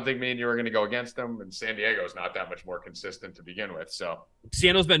 So I don't think me and you are going to go against them. And San Diego's not that much more consistent to begin with. So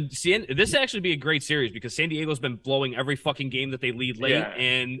this actually be a great series because San Diego's been blowing every fucking game that they lead late,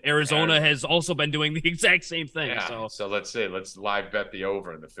 and Arizona has also been doing the exact same thing. Yeah. So let's see. Let's live bet the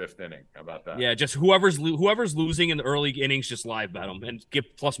over in the 5th inning. How about that? Yeah, just whoever's losing in the early innings, just live bet them and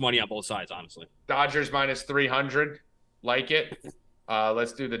get plus money on both sides. Honestly, Dodgers minus 300, like it.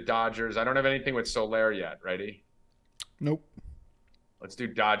 Let's do the Dodgers. I don't have anything with Soler yet. Ready? Nope. Let's do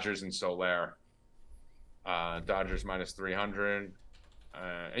Dodgers and Soler. Dodgers minus 300.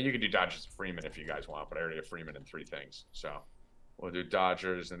 And you can do Dodgers and Freeman if you guys want, but I already have Freeman in 3 things. So we'll do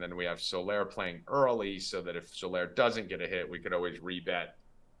Dodgers, and then we have Soler playing early so that if Soler doesn't get a hit, we could always rebet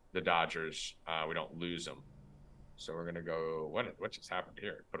the Dodgers. We don't lose them. So we're going to go, what just happened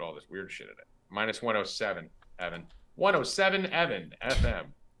here? Put all this weird shit in it. Minus 107, Evan. 107 Evan, FM.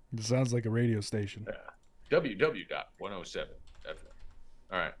 It sounds like a radio station. Yeah. www.107 FM.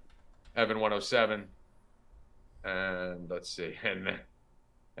 All right. Evan 107. And let's see. And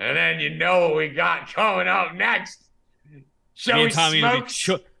then you know what we got coming up next. Joey Smokes.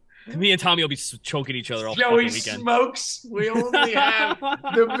 Me and Tommy will be choking each other all Joey fucking weekend. Smokes. We only have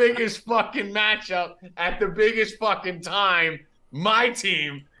the biggest fucking matchup at the biggest fucking time. My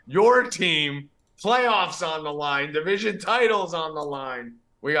team, your team, playoffs on the line, division titles on the line.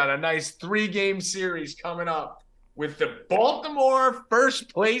 We got a nice 3-game series coming up with the Baltimore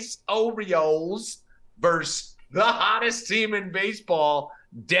first place Orioles versus the hottest team in baseball,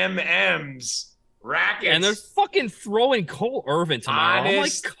 Dem M's Rackets. And they're fucking throwing Cole Irvin tomorrow. I'm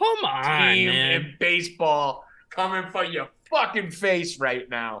like, come on, team man. in baseball coming for your fucking face right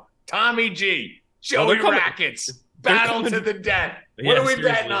now. Tommy G, Joey Rackets, battle to the death. What are we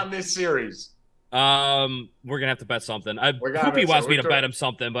betting on this series? We're gonna have to bet something. Poopy wants me to bet him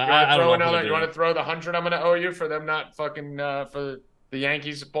something, but I don't know. You want to throw the 100 I'm gonna owe you for them not fucking for the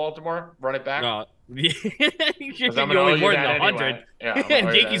Yankees of Baltimore? Run it back. You're going more than 100.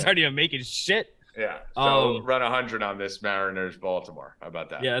 Yeah, Yankees aren't even making shit. Yeah. So run 100 on this Mariners Baltimore. How about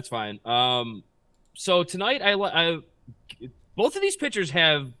that? Yeah, that's fine. So tonight I both of these pitchers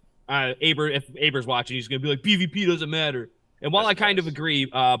have if Aber's watching, he's gonna be like BVP doesn't matter. And while I kind of agree,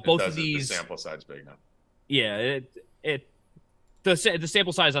 both of these the sample side's big now. Yeah, the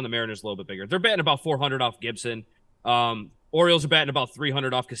sample size on the Mariners is a little bit bigger. They're batting about 400 off Gibson. Orioles are batting about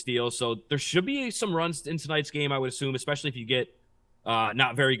 300 off Castillo. So there should be some runs in tonight's game, I would assume, especially if you get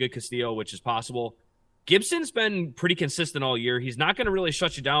not very good Castillo, which is possible. Gibson's been pretty consistent all year. He's not going to really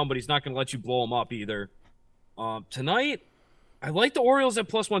shut you down, but he's not going to let you blow him up either. Tonight, I like the Orioles at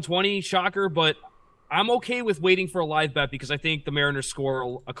plus 120, shocker, but I'm okay with waiting for a live bet because I think the Mariners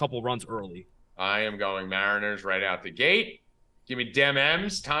score a couple runs early. I am going Mariners right out the gate. Give me Dem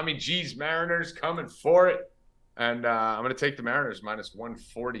M's. Tommy G's Mariners coming for it. And I'm going to take the Mariners minus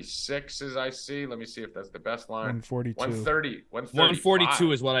 146 as I see. Let me see if that's the best line. 142.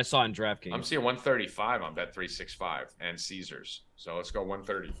 142 is what I saw in DraftKings. I'm seeing 135 on Bet365 and Caesars. So let's go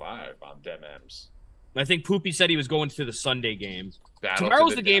 135 on Dem M's. I think Poopy said he was going to the Sunday game.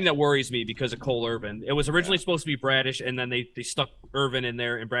 Tomorrow's the game that worries me because of Cole Irvin. It was originally supposed to be Bradish, and then they stuck Irvin in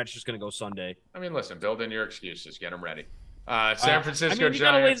there, and Bradish is going to go Sunday. I mean, listen, build in your excuses. Get them ready. San Francisco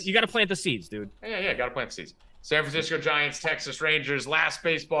Giants. You got to plant the seeds, dude. Yeah, got to plant the seeds. San Francisco Giants, Texas Rangers, last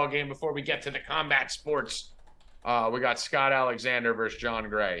baseball game before we get to the combat sports. We got Scott Alexander versus John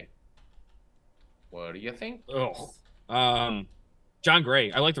Gray. What do you think? Oh, John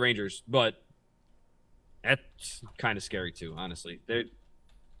Gray. I like the Rangers, but that's kind of scary too. Honestly, they're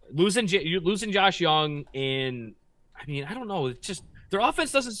losing Josh Young, and I mean, I don't know. It's just their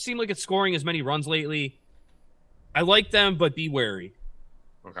offense doesn't seem like it's scoring as many runs lately. I like them, but be wary.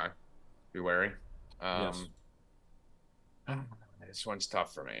 Okay, be wary. Yes. This one's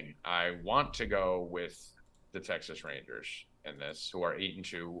tough for me. I want to go with the Texas Rangers in this, who are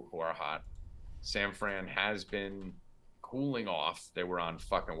 8-2, who are hot. San Fran has been cooling off. They were on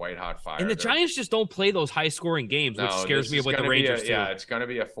fucking white hot fire. And the Giants just don't play those high scoring games, which scares me with the Rangers too. Yeah, it's going to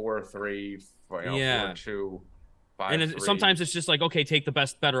be a 4-3, 4-2, 5-3. And sometimes it's just like, okay, take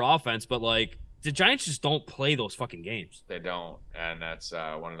the better offense, but like the Giants just don't play those fucking games. They don't, and that's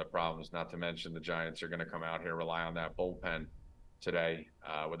one of the problems. Not to mention the Giants are going to come out here, rely on that bullpen today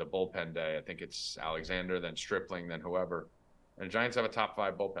with a bullpen day. I think it's Alexander, then Stripling, then whoever. And the Giants have a top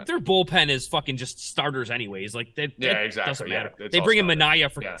 5 bullpen. Their bullpen is fucking just starters anyways. Like exactly. Doesn't matter. Yeah, they bring in Minaya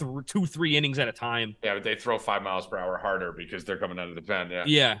for 2-3 innings at a time. Yeah, but they throw 5 miles per hour harder because they're coming out of the pen.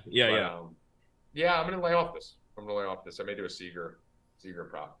 Yeah. I'm going to lay off this. I may do a Seager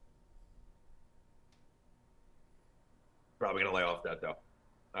prop. Probably going to lay off that, though.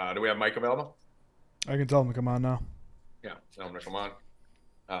 Do we have Mike available? I can tell him to come on now. Yeah, tell him to come on.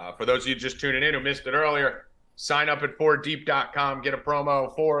 For those of you just tuning in who missed it earlier, sign up at 4deep.com. Get a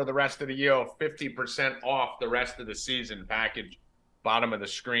promo for the rest of the year. 50% off the rest of the season package. Bottom of the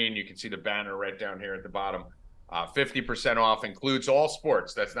screen, you can see the banner right down here at the bottom. 50% off includes all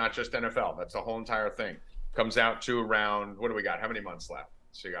sports. That's not just NFL. That's the whole entire thing. Comes out to around, what do we got? How many months left?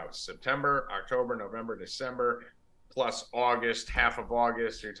 So you got September, October, November, December, plus August, half of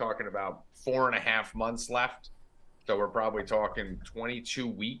August. You're talking about 4.5 months left. So we're probably talking 22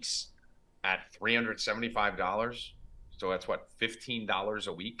 weeks at $375. So that's what, $15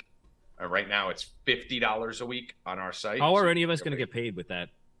 a week? And right now it's $50 a week on our site. How are any of us going to get paid with that?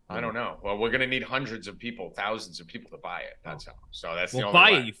 I don't know. Well, we're going to need hundreds of people, thousands of people to buy it. That's how. So that's the only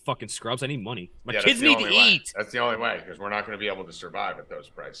buy way. it, you fucking scrubs. I need money. My kids need to eat. That's the only way, because we're not going to be able to survive at those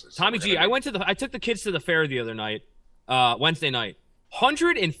prices. Tommy G, I took the kids to the fair the other night, Wednesday night.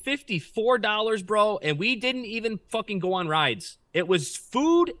 $154, bro, and we didn't even fucking go on rides. It was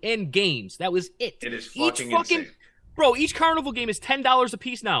food and games. That was it. It is fucking insane. Bro, each carnival game is $10 a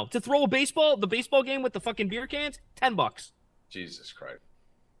piece now. To throw the baseball game with the fucking beer cans, $10. Jesus Christ.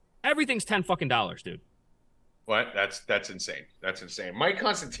 Everything's $10 fucking dollars, dude. What? That's insane. That's insane. Mike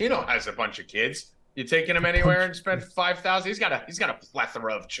Constantino has a bunch of kids. You taking him anywhere and spend $5,000? He's got a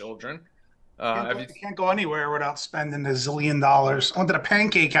plethora of children. You can't go anywhere without spending $1 zillion. I went to the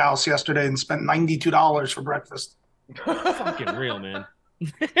Pancake House yesterday and spent $92 for breakfast. Fucking real, man.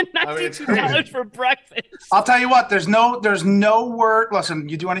 $92 for breakfast. I'll tell you what, there's no word. Listen,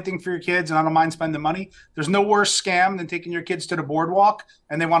 you do anything for your kids, and I don't mind spending money. There's no worse scam than taking your kids to the boardwalk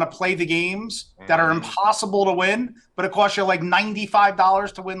and they want to play the games that are impossible to win, but it costs you like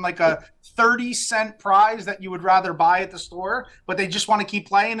 $95 to win like a 30-cent prize that you would rather buy at the store, but they just want to keep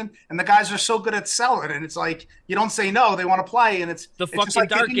playing, and the guys are so good at selling, and it's like you don't say no, they want to play, and it's fucking just like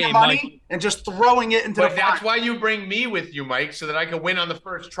dark taking your game, money Mike. and just throwing it into the that's fire. why you bring me with you, Mike, so that I can win on the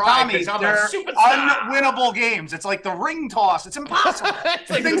first try. Tommy, they're unwinnable games. It's like the ring toss. It's impossible.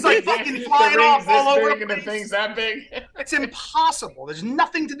 like things like fucking flying off all over the place. Things that big. It's impossible. There's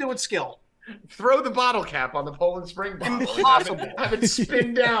nothing to do with skill. Throw the bottle cap on the Poland Spring bottle. Impossible. Have it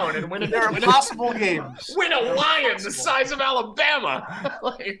spin down and win it. They're impossible games. Win a lion the size of Alabama.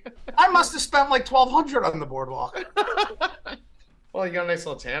 I must have spent like $1,200 on the boardwalk. Well, you got a nice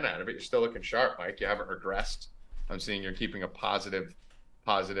little tan out of it. You're still looking sharp, Mike. You haven't regressed. I'm seeing you're keeping a positive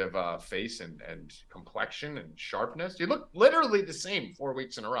face and complexion and sharpness. You look literally the same 4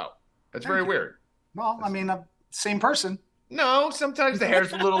 weeks in a row. That's very weird. Well, I mean, same person. No, sometimes the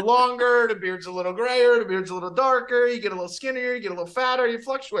hair's a little longer, the beard's a little grayer, the beard's a little darker. You get a little skinnier, you get a little fatter. You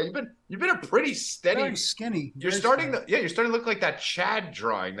fluctuate. You've been a pretty steady. Very skinny. You're starting to look like that Chad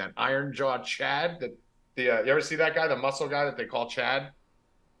drawing, that iron jaw Chad. You ever see that guy, the muscle guy that they call Chad?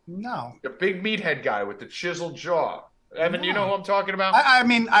 No. The big meathead guy with the chiseled jaw. Evan, you know who I'm talking about? I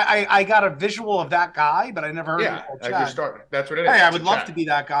mean, I got a visual of that guy, but I never heard of him called Chad. That's what it is. Hey, I would love to be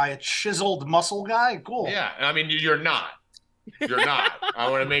that guy, a chiseled muscle guy. Cool. Yeah, I mean, you're not. You're not. I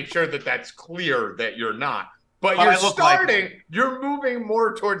want to make sure that that's clear that you're not. But you're moving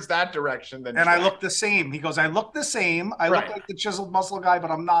more towards that direction than. And I look the same. He goes, I look the same. I look like the chiseled muscle guy,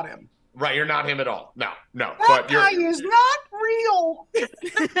 but I'm not him. Right, you're not him at all. No. That guy is not real. That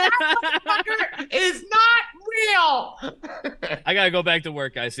motherfucker is not I gotta go back to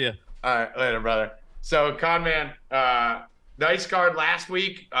work, guys. See ya. All right, later, brother. So, Conman, nice card last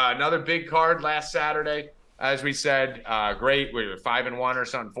week. Another big card last Saturday. As we said, great. We were 5-1 or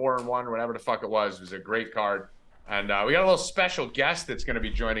something, 4-1, whatever the fuck it was. It was a great card. And we got a little special guest that's going to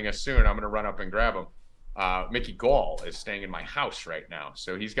be joining us soon. I'm going to run up and grab him. Mickey Gall is staying in my house right now.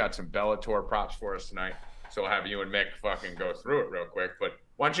 So he's got some Bellator props for us tonight. So we'll have you and Mick fucking go through it real quick. But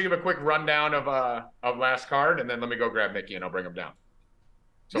why don't you give a quick rundown of last card, and then let me go grab Mickey and I'll bring him down.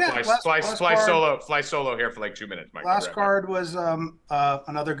 So Yeah, fly card, solo here for like 2 minutes, Mike. Last card was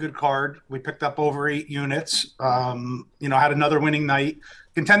another good card. We picked up over 8 units. Had another winning night.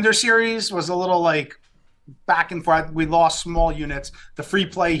 Contender Series was a little like back and forth. We lost small units. The free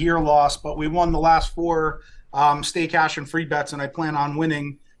play here lost, but we won the last 4 stay cash and free bets, and I plan on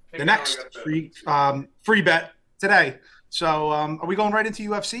winning the next free bet today. So are we going right into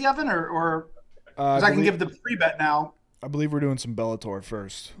UFC, Evan, or because I can give the free bet now? I believe we're doing some Bellator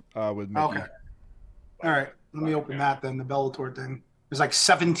first with Mickey. Okay. All right. Let me open that then, the Bellator thing. There's like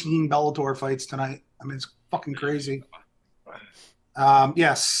 17 Bellator fights tonight. I mean, it's fucking crazy.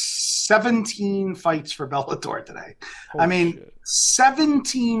 17 fights for Bellator today. Holy shit.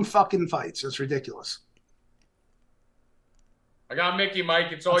 17 fucking fights. It's ridiculous. I got Mickey,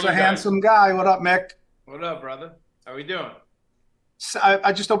 Mike. It's all That's you a guys. handsome guy. What up, Mick? What up, brother? How we doing? So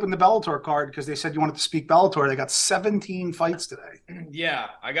I just opened the Bellator card because they said you wanted to speak Bellator. They got 17 fights today. Yeah,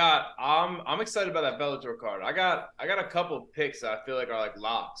 I'm excited about that Bellator card. I got a couple picks that I feel like are like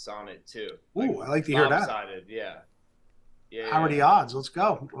locks on it too. Ooh, I like to hear that. Lopsided, yeah. How are the odds? Let's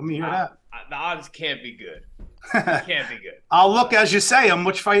go. Let me hear that. The odds can't be good. It can't be good. I'll look as you say them.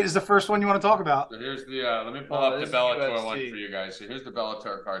 Which fight is the first one you want to talk about? So here's the let me pull Oh, up the this is Bellator UFC. one for you guys. So here's the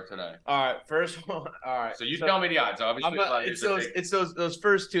Bellator card today. All right, first one. All right. So you tell me the odds. Obviously, It's those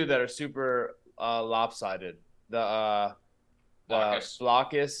first 2 that are super lopsided. The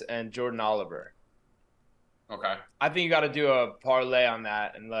Blockus and Jordan Oliver. Okay. I think you got to do a parlay on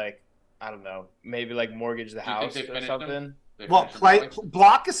that and like I don't know, maybe like mortgage the Do you think house they or finished something. them? Well,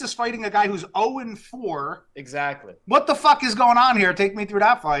 Blockus is fighting a guy who's 0-4. Exactly. What the fuck is going on here? Take me through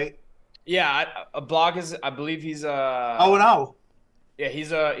that fight. Yeah, a Blockus. I believe he's 0-0. Yeah,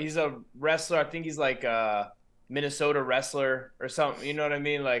 he's a wrestler. I think he's like a Minnesota wrestler or something. You know what I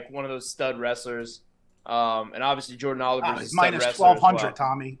mean? Like one of those stud wrestlers. And obviously Jordan Oliver. He's minus 1,200,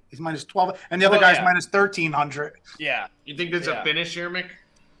 Tommy. He's minus 12, and the other guy's minus 1,300. Yeah. You think there's a finish here, Mick?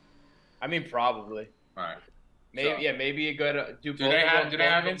 I mean, probably. All right. Maybe maybe a good Do they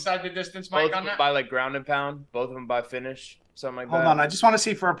have inside the distance, Mike, both on that? by like ground and pound, both of them by finish, something like Hold that. on, I just want to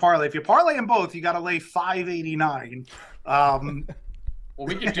see for a parlay. If you parlay them both, you got to lay 589. Well,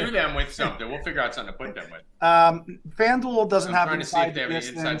 we can do them with something. We'll figure out something to put them with. FanDuel doesn't have I'm trying to see if inside they the have any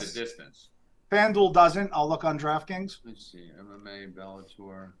inside the distance. distance. FanDuel doesn't. I'll look on DraftKings. Let's see. MMA,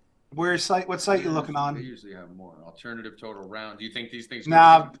 Bellator. What site you looking They on? usually have more. Alternative total round. Do you think these things?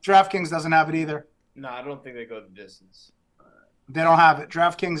 Nah, DraftKings doesn't have it either. No, I don't think they go the distance. They don't have it.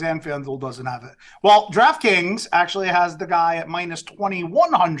 DraftKings and FanDuel doesn't have it. Well, DraftKings actually has the guy at minus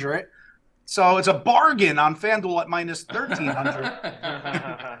 2,100. So it's a bargain on FanDuel at minus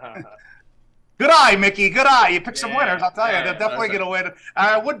 1,300. Good eye, Mickey. Good eye. You picked some winners. I'll tell you, they're definitely going to win.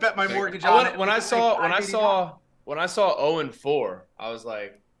 I would bet my mortgage on it. When I saw 0-4, I was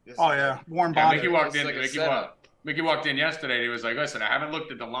like, oh yeah, warm Yeah, body. Mickey walked in. Like a Mickey walked in yesterday. And he was like, "Listen, I haven't looked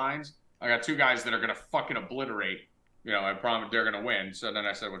at the lines. I got 2 guys that are gonna fucking obliterate. You know, I promise they're gonna win." So then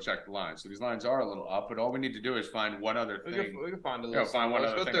I said, "Well, check the lines." So these lines are a little up, but all we need to do is find one other thing. We can find a Yeah, little. find one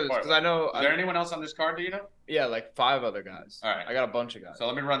Let's other go thing. through because I know. Is there anyone else on this card? Do you know? Yeah, like 5 other guys. All right. I got a bunch of guys. So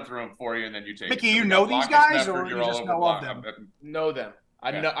let me run through them for you, and then you take. Mickey, it. So you we know got these Blockus, guys, or Mefford, you you're all just over know of Block. them? Know them.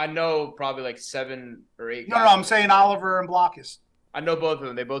 I know probably like 7 or 8. No, I'm saying Oliver and Blockus. I know both of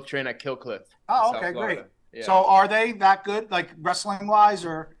them. They both train at Kill Cliff. Oh, South okay, Florida. great. Yeah. So are they that good, like wrestling wise,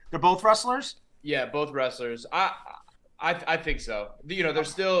 or they're both wrestlers? Yeah, both wrestlers. I think so. You know,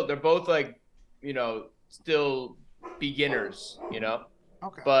 they're both like, you know, still beginners. You know.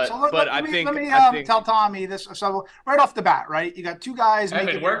 Okay. But- so but let me I think- tell Tommy this. So right off the bat, right? You got 2 guys. Evan,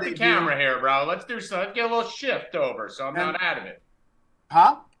 making work their the debut. camera here, bro. Let's do something. Let's get a little shift over, so I'm not out of it.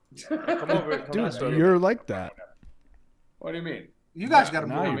 Huh? Come over, Dude, you're like that. What do you mean? You guys got to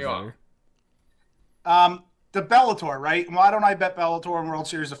Now move. me you're off. better. The Bellator, right? Why don't I bet Bellator and World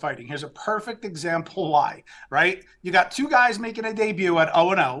Series of Fighting? Here's a perfect example why, right? You got 2 guys making a debut at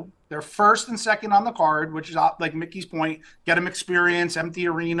 0-0. They're first and second on the card, which is like Mickey's point. Get them experience, empty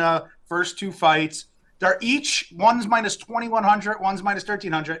arena, first 2 fights. They're each, one's minus 2,100, one's minus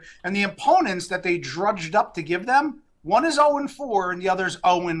 1,300. And the opponents that they drudged up to give them One is 0-4 and the other's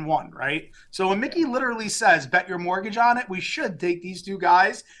 0-1, right? So when Mickey literally says bet your mortgage on it, we should take these two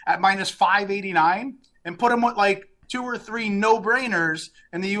guys at minus 589 and put them with like 2 or 3 no-brainers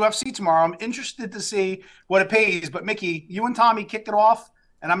in the UFC tomorrow. I'm interested to see what it pays. But Mickey, you and Tommy kick it off,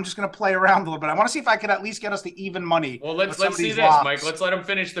 and I'm just going to play around a little bit. I want to see if I can at least get us to even money. Well, let's see this, locks. Mike. Let's let him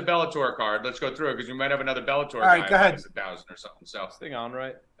finish the Bellator card. Let's go through it because we might have another Bellator. All right, guy go ahead. 1,000 or something. So This thing on,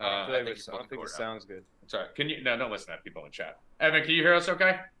 right? I think it sounds good. Sorry. Can you? No, don't listen to that people in chat. Evan, can you hear us?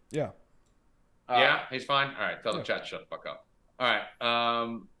 Okay. Yeah. Yeah, he's fine. All right, tell the chat to shut the fuck up. All right,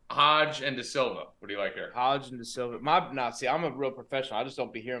 Hodge and De Silva. What do you like here? Hodge and De Silva. See, I'm a real professional. I just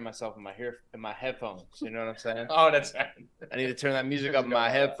don't be hearing myself in my headphones. You know what I'm saying? Oh, that's. I need to turn that music up in my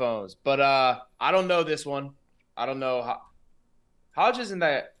headphones. But I don't know this one. I don't know. Hodge isn't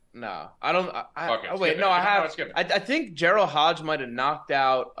that. No, I don't. Wait, no, I have. I think Gerald Hodge might have knocked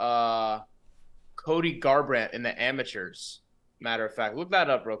out Cody Garbrandt in the amateurs. Matter of fact, look that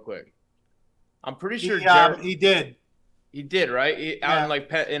up real quick. I'm pretty sure he did. He did, right? Out in like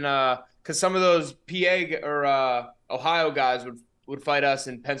because some of those PA or Ohio guys would fight us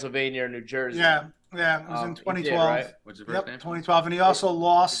in Pennsylvania or New Jersey. Yeah, it was in 2012. Did, right? What's your first name? 2012, and he also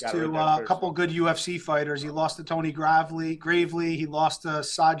lost to to a couple good UFC fighters. He lost to Tony Gravely. He lost to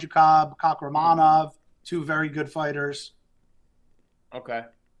Sajakab Kakramanov, 2 very good fighters. Okay.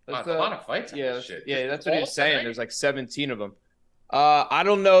 That's a lot of fights. Yeah, that's what he's saying. There's like 17 of them. I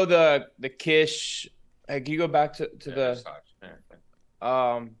don't know the Kish. Hey, can you go back to the?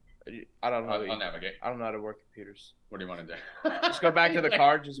 I don't know. I'll navigate. I don't know how to work computers. What do you want to do? Just go back to the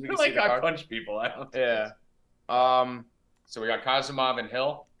card. Just so we can see the card. Punch people. I don't. Yeah. So we got Kazimov and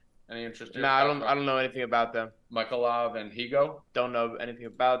Hill. Any interest? No, I don't know anything about them. Michaelov and Higo. Don't know anything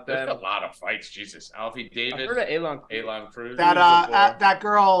about them. There's a lot of fights. Jesus, Alfie Davis. I heard of Elon Cruz. That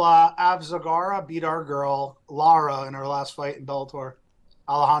girl Avzagara beat our girl Lara in her last fight in Bellator.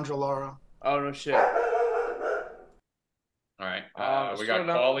 Alejandra Lara. Oh no shit. All right. We got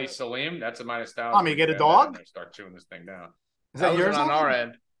Paulie Salim. That's a minus 1,000. Tommy, get a dog? Start chewing this thing down. Is that yours on our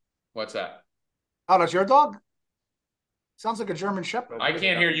end? What's that? Oh, that's your dog? Sounds like a German Shepherd. I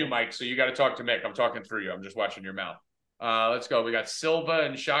can't hear you, Mike, so you got to talk to Mick. I'm talking through you. I'm just watching your mouth. Let's go. We got Silva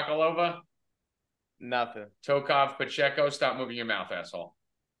and Shakalova. Nothing. Tokov, Pacheco. Stop moving your mouth, asshole.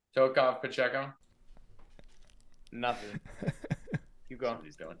 Tokov, Pacheco. Nothing. Keep going. What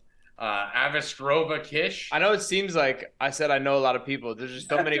he's doing. Avistrova, Kish. I know it seems like I said I know a lot of people. There's just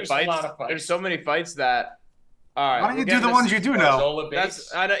so many fights. There's so many fights that. All right. Why don't you do the ones you do know?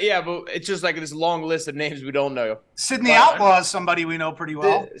 Yeah, but it's just like this long list of names we don't know. Sydney Outlaw is somebody we know pretty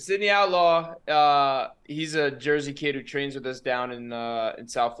well. Sydney Outlaw, he's a Jersey kid who trains with us down in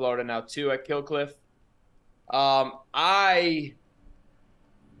South Florida now too at Killcliff. I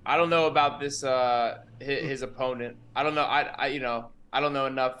don't know about this his opponent. I don't know. I don't know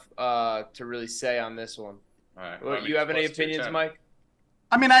enough to really say on this one. All right. Well, you have any opinions, Mike?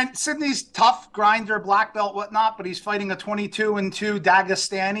 I mean, Sydney's tough, grinder, black belt, whatnot, but he's fighting a 22-2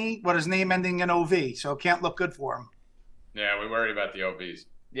 Dagestani, with his name ending in OV, so it can't look good for him. Yeah, we worried about the OVs.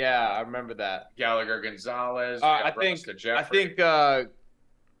 Yeah, I remember that. Gallagher Gonzalez. I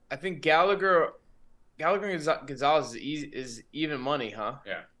think Gallagher Gonzalez is even money, huh?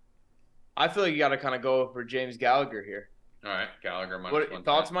 Yeah. I feel like you got to kind of go for James Gallagher here. All right, Gallagher. What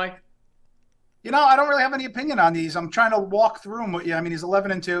thoughts, Mike? I don't really have any opinion on these. I'm trying to walk through them with you. I mean, he's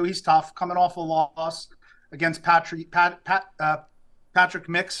 11-2. He's tough, coming off a loss against Patrick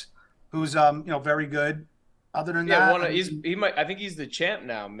Mix, who's very good. Other than that, I think he's the champ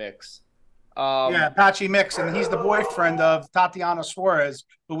now, Mix. Patchy Mix, and he's the boyfriend of Tatiana Suarez,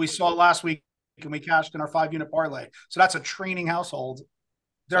 who we saw last week, and we cashed in our 5-unit parlay. So that's a training household.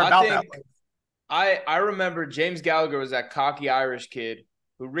 They're about that way. I remember James Gallagher was that cocky Irish kid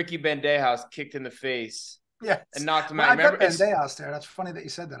who Ricky Bandejas kicked in the face. Yeah, and knocked him out. I remember Bandejas there. That's funny that you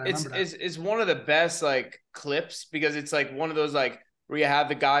said that. I remember that. It's one of the best clips because it's like one of those where you have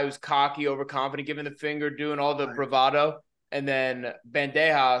the guy who's cocky, overconfident, giving the finger, doing all the bravado, and then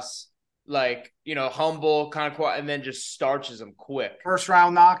Bandejas humble, kind of quiet, and then just starches him quick. First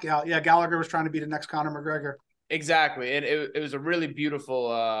round knockout. Yeah, Gallagher was trying to be the next Conor McGregor. Exactly, and it was a really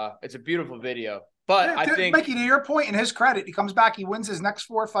beautiful. It's a beautiful video. But I think, Mikey, to your point, in his credit, he comes back. He wins his next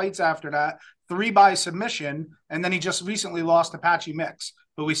 4 fights after that, 3 by submission, and then he just recently lost to Patchy Mix,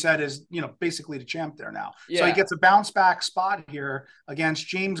 who we said is basically the champ there now. Yeah. So he gets a bounce back spot here against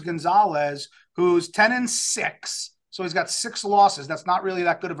James Gonzalez, who's 10-6. So he's got 6 losses. That's not really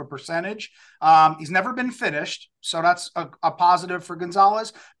that good of a percentage. He's never been finished, so that's a positive for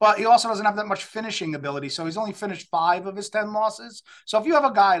Gonzalez. But he also doesn't have that much finishing ability. So he's only finished 5 of his 10 losses. So if you have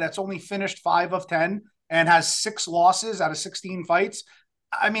a guy that's only finished 5 of 10 and has 6 losses out of 16 fights.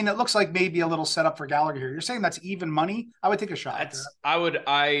 I mean, it looks like maybe a little setup for Gallagher here. You're saying that's even money? I would take a shot.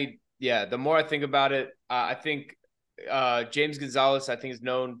 The more I think about it, I think James Gonzalez, I think, is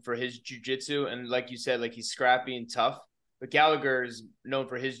known for his jiu-jitsu. And like you said, like he's scrappy and tough. But Gallagher is known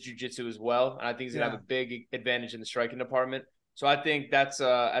for his jiu-jitsu as well. And I think he's going to have a big advantage in the striking department. So I think that's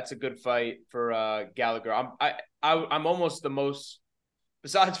a good fight for Gallagher. I'm almost the most,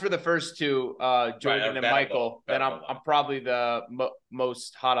 besides for the first two, Jordan and Michael, then I'm probably the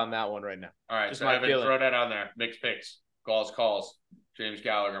most hot on that one right now. All right, so Evan, throw that on there. Mixed picks, calls. James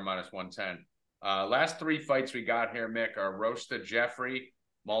Gallagher -110. Last 3 fights we got here, Mick, are Rosta Jeffrey,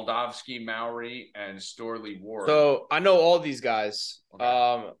 Moldavsky Maori, and Storley Ward. So I know all these guys,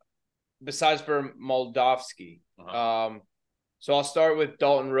 besides for Moldavsky. So I'll start with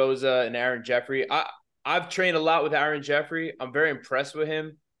Dalton Rosa and Aaron Jeffrey. I've trained a lot with Aaron Jeffrey. I'm very impressed with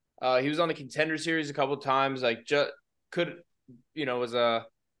him. He was on the Contender Series a couple of times. Like, was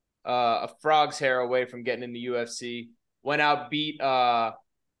a frog's hair away from getting in the UFC. Went out, beat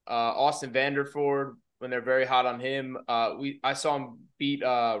Austin Vanderford when they're very hot on him. I saw him beat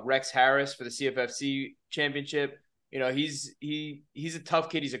Rex Harris for the CFFC championship. You know, he's a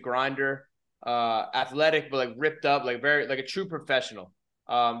tough kid. He's a grinder, athletic, but like ripped up, like a true professional.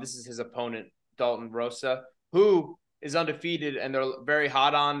 This is his opponent, Dalton Rosa, who is undefeated, and they're very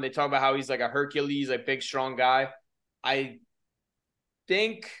hot on. They talk about how he's like a Hercules, like big, strong guy. I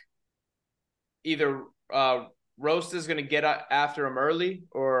think either Rosa is going to get after him early,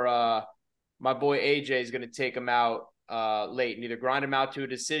 or my boy AJ is going to take him out late and either grind him out to a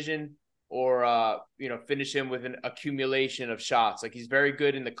decision or finish him with an accumulation of shots. Like, he's very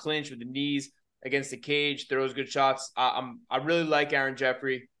good in the clinch with the knees against the cage, throws good shots. I really like Aaron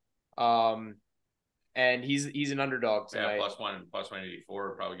Jeffrey. And he's an underdog tonight. Yeah,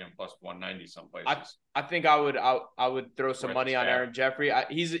 +184, probably getting +190 some places. I think I would throw some money on Aaron Jeffrey.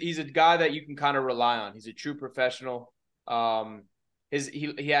 He's a guy that you can kind of rely on. He's a true professional.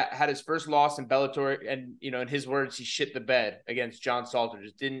 He had his first loss in Bellator, and in his words, he shit the bed against John Salter.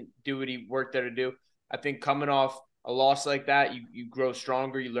 Just didn't do what he worked there to do. I think coming off a loss like that, you grow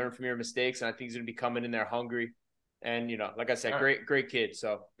stronger, you learn from your mistakes, and I think he's going to be coming in there hungry. And, like I said, great kid.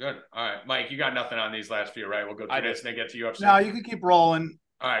 So good. All right, Mike, you got nothing on these last few, right? We'll go through this and then get to UFC. No, you can keep rolling.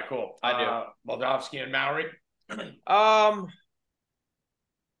 All right, cool. I do. Moldavsky and Maori.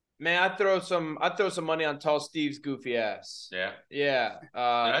 Man, I throw some money on Tall Steve's goofy ass. Yeah.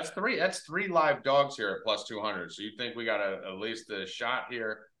 That's three live dogs here at +200. So you think we got at least a shot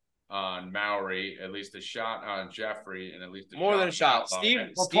here on Maori, at least a shot on Jeffrey, and at least more than a shot. Steve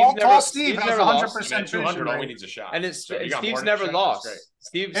has 100% 200 only needs a shot, and Steve's never lost.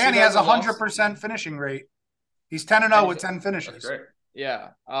 Steve he has 100% finishing rate. He's 10-0 with 10 finishes. That's great. Yeah,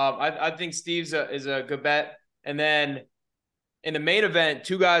 I think Steve's is a good bet. And then in the main event,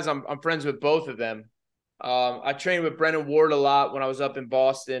 2 guys I'm friends with both of them. I trained with Brennan Ward a lot when I was up in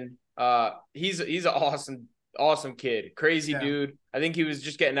Boston. He's an awesome kid, crazy dude. I think he was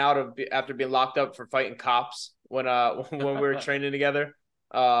just getting out after being locked up for fighting cops when we were training together.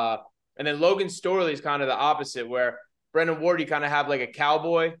 And then Logan Storley is kind of the opposite, where Brennan Ward, you kind of have like a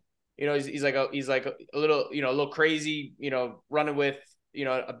cowboy. He's like a little crazy. Running with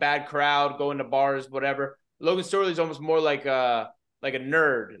a bad crowd, going to bars, whatever. Logan Storley is almost more like a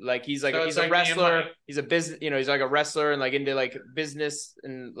nerd. Like he's a wrestler. He's a business. He's like a wrestler and like into like business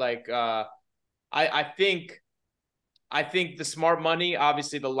and like I think the smart money,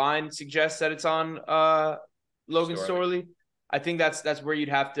 obviously the line suggests that it's on Logan Storley. I think that's where you'd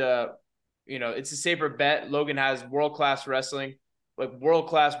have to, it's a safer bet. Logan has world-class wrestling, like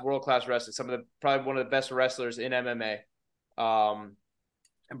world-class wrestling. Probably one of the best wrestlers in MMA.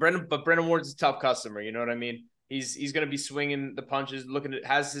 But Brennan Ward's a tough customer. You know what I mean? He's going to be swinging the punches,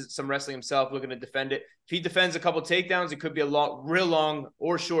 some wrestling himself, looking to defend it. If he defends a couple takedowns, it could be a real long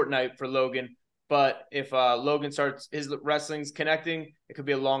or short night for Logan. But if Logan starts his wrestling's connecting, it could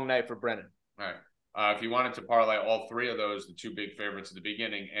be a long night for Brennan. All right. If you wanted to parlay all 3 of those, the 2 big favorites at the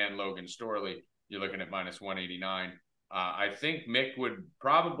beginning and Logan Storley, you're looking at -189. I think Mick would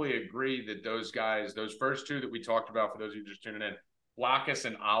probably agree that those guys, those first 2 that we talked about, for those of you just tuning in, Blackus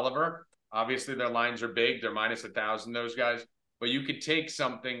and Oliver, obviously their lines are big. They're -1,000, those guys. But you could take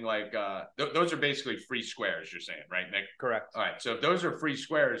something like those are basically free squares, you're saying, right, Nick? Correct. All right. So if those are free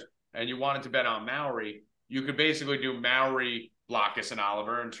squares, and you wanted to bet on Maori, you could basically do Maori, Blackus, and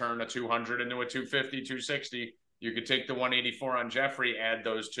Oliver and turn a 200 into a 250, 260. You could take the 184 on Jeffrey, add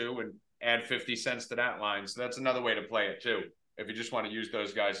those 2, and add 50 cents to that line. So that's another way to play it, too, if you just want to use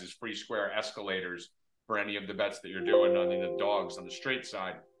those guys as free square escalators for any of the bets that you're doing on the dogs on the straight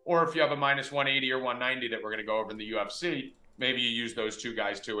side. Or if you have a minus 180 or 190 that we're going to go over in the UFC, maybe you use those two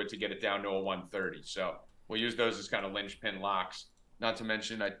guys to it to get it down to a 130. So we'll use those as kind of linchpin locks. Not to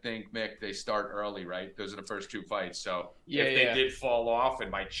mention, I think, Mick, they start early, right? Those are the first two fights. So if they did fall off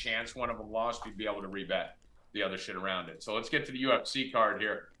and by chance one of them lost, you'd be able to rebet the other shit around it. So let's get to the UFC card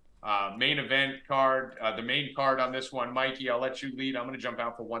here. Main event card, the main card on this one, Mikey, I'll let you lead. I'm going to jump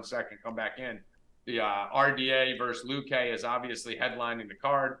out for 1 second, come back in. The RDA versus Luque is obviously headlining the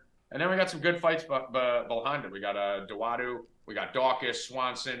card. And then we got some good fights behind it. We got Dawadu, we got Dawkins,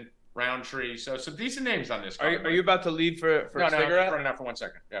 Swanson, Roundtree. So some decent names on this card. Are you about to leave for a cigarette? No, I'm just running out for 1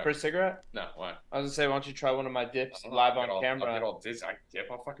 second. Yeah. For a cigarette? No, what? I was going to say, why don't you try one of my dips live on camera? I'll get all dizzy. I dip,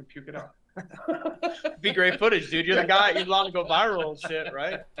 I'll fucking puke it out. Be great footage, dude. You're the guy. You'd want to go viral and shit,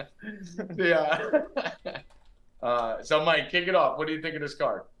 right? Yeah. So, Mike, kick it off. What do you think of this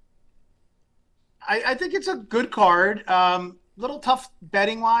card? I think it's a good card. Little tough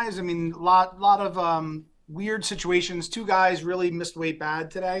betting wise. I mean, lot of weird situations. Two guys really missed weight bad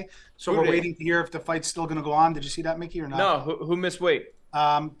today, so we're waiting to hear if the fight's still going to go on. Did you see that, Mickey, or not? No. Who missed weight?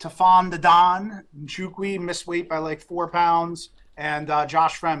 Tafon the Don Nchukwi missed weight by like 4 pounds, and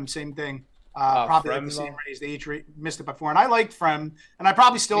Josh Frem, same thing. Probably like the same raised age rate, missed it by 4. And I liked Frem, and I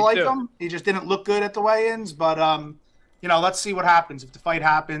probably still like him. He just didn't look good at the weigh-ins, but let's see what happens. If the fight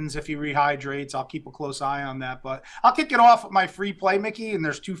happens, if he rehydrates, I'll keep a close eye on that. But I'll kick it off with my free play, Mickey, and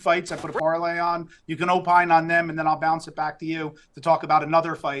there's 2 fights I put a parlay on. You can opine on them, and then I'll bounce it back to you to talk about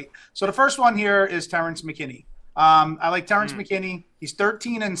another fight. So the first one here is Terrence McKinney. I like Terrence McKinney. He's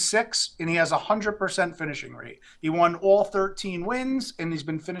 13-6, and he has 100% finishing rate. He won all 13 wins, and he's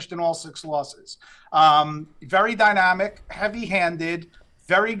been finished in all 6 losses. Very dynamic, heavy-handed,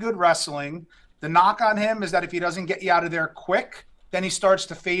 very good wrestling. The knock on him is that if he doesn't get you out of there quick, then he starts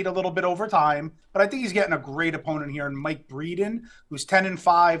to fade a little bit over time. But I think he's getting a great opponent here in Mike Breeden, who's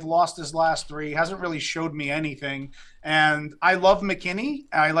 10-5, lost his last 3, hasn't really showed me anything. And I love McKinney.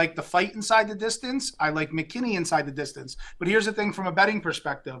 I like the fight inside the distance. I like McKinney inside the distance. But here's the thing from a betting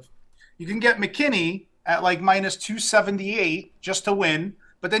perspective. You can get McKinney at like minus 278 just to win.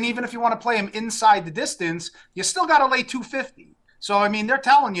 But then even if you want to play him inside the distance, you still got to lay 250. So, I mean, they're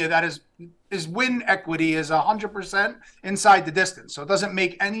telling you that his win equity is 100% inside the distance. So it doesn't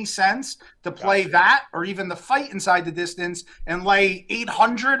make any sense to play that or even the fight inside the distance and lay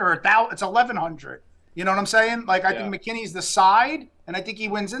 800 or 1,000. It's 1,100. You know what I'm saying? Like, I think McKinney's the side, and I think he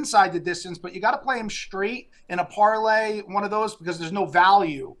wins inside the distance, but you got to play him straight in a parlay, one of those, because there's no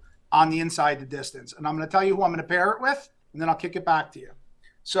value on the inside the distance. And I'm going to tell you who I'm going to pair it with, and then I'll kick it back to you.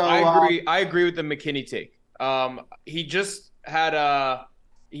 So I agree with the McKinney take. He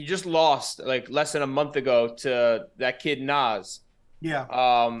just lost like less than a month ago to that kid Nas.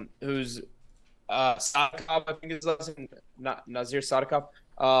 Yeah. Who's Sadikov, I think his last name, Nazir Sadikov.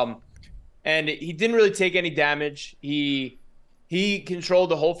 And he didn't really take any damage. He controlled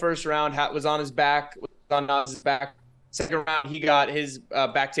the whole first round, was on his back, was on Nas's back. Second round, he got his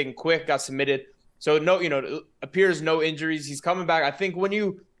back taken quick, got submitted. So it appears no injuries. He's coming back. I think when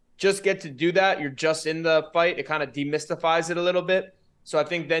you just get to do that, you're just in the fight. It kind of demystifies it a little bit. So I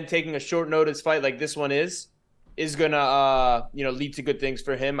think then taking a short notice fight like this one is gonna lead to good things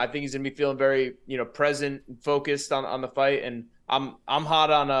for him. I think he's gonna be feeling very present and focused on the fight. And I'm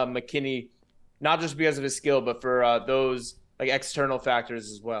hot on McKinney, not just because of his skill, but for those like external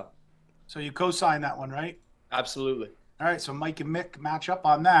factors as well. So you co-sign that one, right? Absolutely. All right, so Mike and Mick match up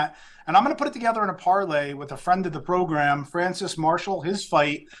on that. And I'm going to put it together in a parlay with a friend of the program, Francis Marshall, his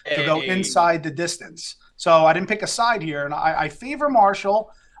fight to go inside the distance. So I didn't pick a side here, and I favor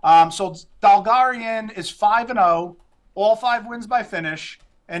Marshall. So Dalgarian is 5-0, all 5 wins by finish.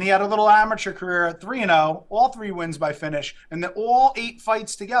 And he had a little amateur career at 3-0, all 3 wins by finish. And all 8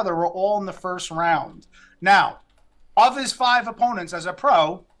 fights together were all in the first round. Now, of his 5 opponents as a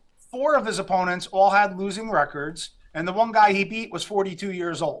pro, 4 of his opponents all had losing records. And the one guy he beat was 42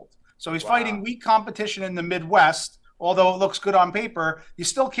 years old. So he's fighting weak competition in the Midwest. Although it looks good on paper, you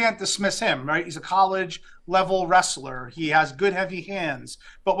still can't dismiss him, right? He's a college-level wrestler. He has good, heavy hands.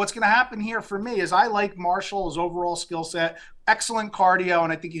 But what's going to happen here for me is I like Marshall's overall skill set, excellent cardio,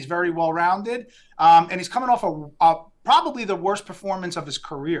 and I think he's very well-rounded. And he's coming off probably the worst performance of his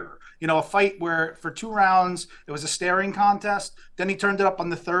career. A fight where for 2 rounds, it was a staring contest. Then he turned it up on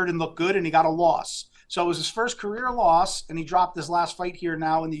the 3rd and looked good, and he got a loss. So it was his first career loss, and he dropped his last fight here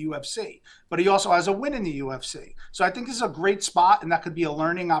now in the UFC. But he also has a win in the UFC. So I think this is a great spot, and that could be a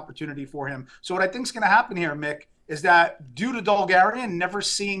learning opportunity for him. So what I think is going to happen here, Mick, is that due to Dalgarian never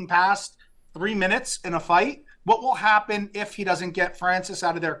seeing past 3 minutes in a fight, what will happen if he doesn't get Francis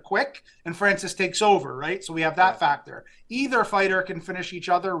out of there quick and Francis takes over, right? So we have that factor. Either fighter can finish each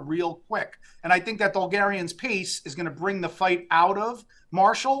other real quick. And I think that Bulgarian's pace is going to bring the fight out of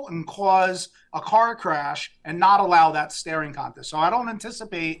Marshall and cause a car crash and not allow that staring contest. So I don't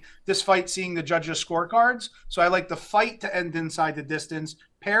anticipate this fight seeing the judges' scorecards. So I like the fight to end inside the distance,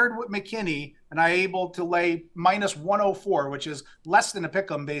 paired with McKinney, and I'm able to lay minus 104, which is less than a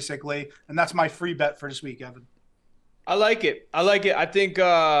pick'em basically, and that's my free bet for this week, Evan. I like it. I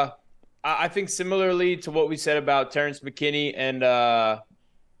think similarly to what we said about Terrence McKinney and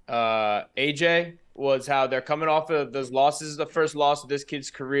AJ was how they're coming off of those losses. The first loss of this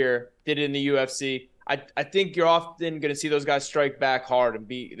kid's career, did it in the UFC. I think you're often going to see those guys strike back hard and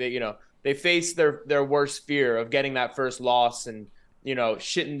they face their worst fear of getting that first loss and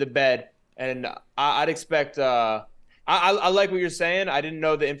shit in the bed. And I'd expect. I like what you're saying. I didn't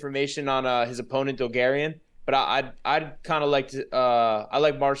know the information on his opponent Bulgarian, but I'd kind of like to. I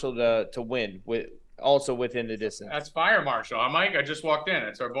like Marshall to win also within the distance. That's Fire Marshall. Huh, Mike? I just walked in.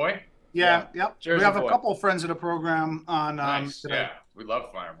 It's our boy. Yeah. Yep. Jersey we have boy. a couple of friends of the program on. Nice. Yeah, we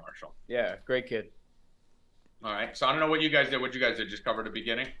love Fire Marshall. Yeah, great kid. All right. So I don't know what you guys did. What you guys did? Just cover the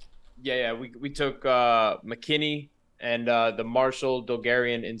beginning. Yeah. We took McKinney and the Marshall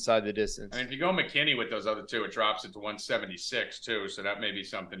Bulgarian inside the distance. I mean, if you go McKinney with those other two, it drops it to 176 too. So that may be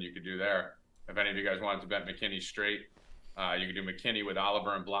something you could do there. If any of you guys wanted to bet McKinney straight, you could do McKinney with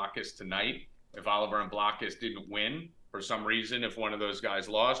Oliver and Blockus tonight. If Oliver and Blockus didn't win for some reason, if one of those guys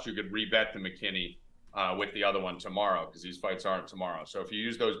lost, you could rebet the McKinney with the other one tomorrow because these fights aren't tomorrow. So if you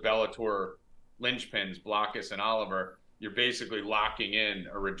use those Bellator linchpins, Blockus and Oliver, you're basically locking in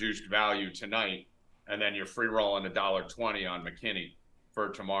a reduced value tonight, and then you're free rolling $1.20 on McKinney for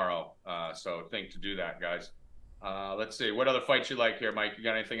tomorrow. So think to do that, guys. Let's see. What other fights you like here, Mike? You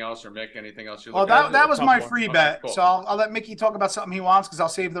got anything else, or Mick? Anything else you like? That was my free bet. Cool. So I'll let Mickey talk about something he wants because I'll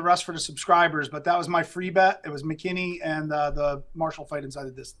save the rest for the subscribers. But that was my free bet. It was McKinney and the Marshall fight inside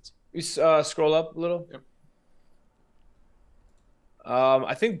the distance. We scroll up a little. Yep.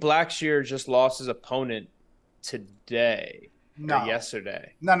 I think Blackshear just lost his opponent today. No. Or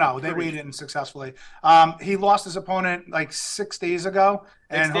yesterday. No, they weighed in successfully. He lost his opponent like 6 days ago,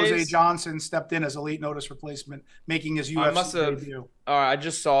 and Jose Johnson stepped in as a late notice replacement, making his UFC debut. All right, I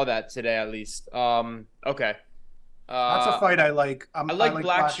just saw that today at least. Okay. That's a fight I like. I like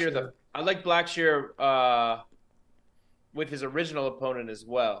Blackshear. I like Blackshear with his original opponent as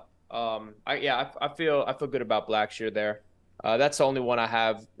well. I feel good about Blackshear there. That's the only one I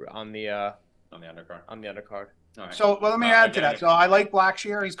have on the undercard. All right. So, let me add to that. So, I like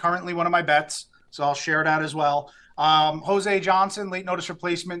Blackshear. He's currently one of my bets, so I'll share that as well. Jose Johnson, late notice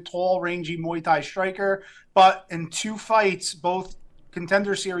replacement, tall, rangy Muay Thai striker, but in 2 fights, both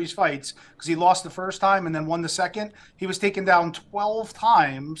Contender Series fights, because he lost the first time and then won the second, he was taken down 12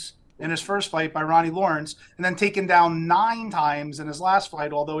 times in his first fight by Ronnie Lawrence, and then taken down 9 times in his last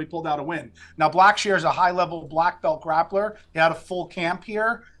fight, although he pulled out a win. Now, Blackshear is a high-level black belt grappler. He had a full camp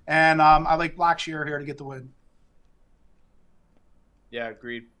here, and I like Blackshear here to get the win. Yeah,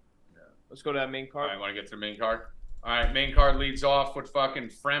 agreed. Yeah. Let's go to that main card. All right, want to get to the main card? All right, main card leads off with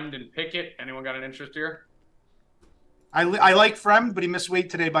fucking Fremd and Pickett. Anyone got an interest here? I like Fremd, but he missed weight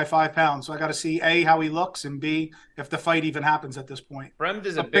today by 5 pounds. So I got to see A, how he looks, and B, if the fight even happens at this point. Fremd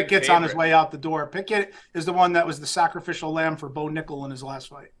is a big Pickett's favorite. on his way out the door. Pickett is the one that was the sacrificial lamb for Bo Nickel in his last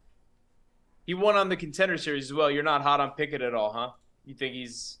fight. He won on the Contender Series as well. You're not hot on Pickett at all, huh? You think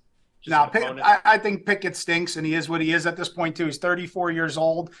he's I think Pickett stinks, and he is what he is at this point, too. He's 34 years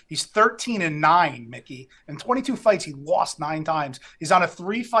old. He's 13-9, Mickey. In 22 fights, he lost 9 times. He's on a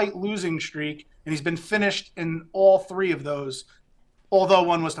 3-fight losing streak, and he's been finished in all 3 of those, although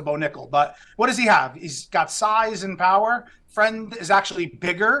one was to Bo Nickel. But what does he have? He's got size and power. Fremd is actually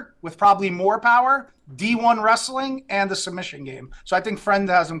bigger with probably more power, D1 wrestling, and the submission game. So I think Fremd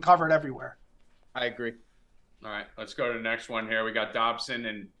has him covered everywhere. I agree. All right, let's go to the next one here. We got Dobson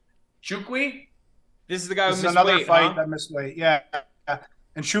and Chukwi. This is the guy who This missed is another weight, fight that missed weight. Yeah.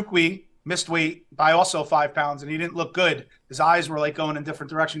 And Chukwi missed weight by also 5 pounds, and he didn't look good. His eyes were like going in different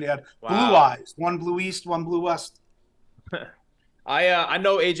directions. He had blue eyes, one blue east, one blue west. I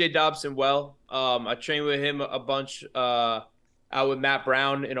know AJ Dobson well. I trained with him a bunch out with Matt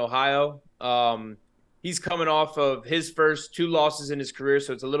Brown in Ohio. He's coming off of his first 2 losses in his career,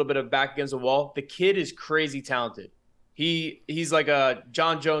 so it's a little bit of back against the wall. The kid is crazy talented. He's like a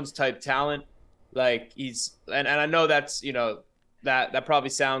John Jones type talent. Like he's and I know that's that probably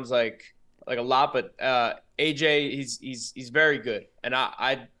sounds like a lot, but AJ he's very good, and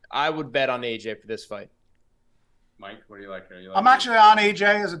I would bet on AJ for this fight. Mike, what do you like here? I'm actually on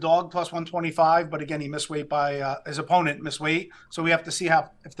AJ as a dog plus 125, but again, he missed weight by his opponent missed weight, so we have to see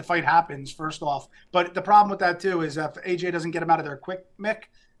if the fight happens first off. But the problem with that too is if AJ doesn't get him out of there quick, Mick,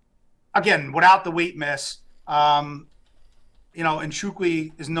 again without the weight miss, and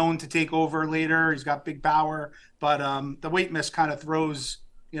Nchukwi is known to take over later. He's got big power, but the weight miss kind of throws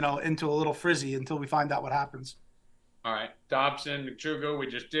into a little frizzy until we find out what happens. All right, Dobson, Nchukwi, we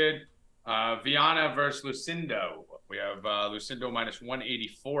just did. Viana versus Lucindo. We have Lucindo minus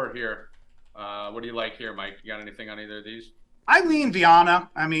 184 here. What do you like here, Mike? You got anything on either of these? I lean Viana.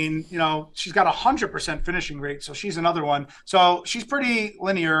 I mean, she's got 100% finishing rate, so she's another one. So she's pretty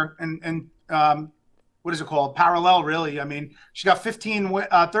linear and what is it called? Parallel, really. I mean, she got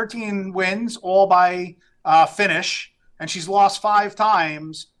 13 wins, all by finish, and she's lost 5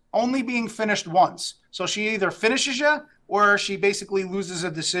 times, only being finished once. So she either finishes you or she basically loses a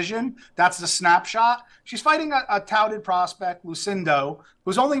decision. That's the snapshot. She's fighting a touted prospect, Lucindo,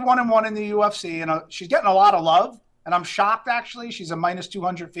 who's only 1-1 in the UFC, and she's getting a lot of love. And I'm shocked, actually. She's a minus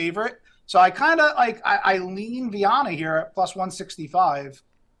 200 favorite. So I kind of I lean Viana here at plus 165.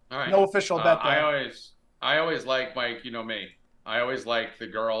 All right. No official bet there. I always like, Mike, you know me. I always like the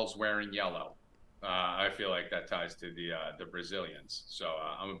girls wearing yellow. I feel like that ties to the Brazilians. So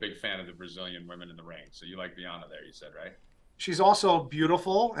I'm a big fan of the Brazilian women in the ring. So you like Viana there, you said, right? She's also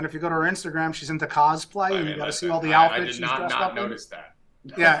beautiful. And if you go to her Instagram, she's into cosplay. And you got to see all the outfits she's dressed up in. I did not notice that.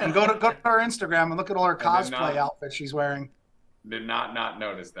 Yeah, and go to her Instagram and look at all her cosplay outfits she's wearing. Did not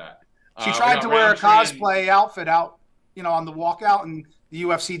notice that. She tried to wear a cosplay outfit out, on the walkout, and the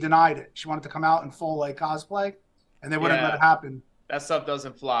UFC denied it. She wanted to come out in full cosplay, and they wouldn't let it happen. That stuff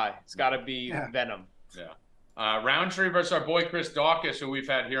doesn't fly. It's got to be Venom. Yeah. Roundtree versus our boy Chris Dawkins, who we've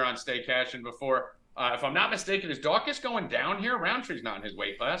had here on Stay Cashin' before. If I'm not mistaken, is Dawkins going down here? Roundtree's not in his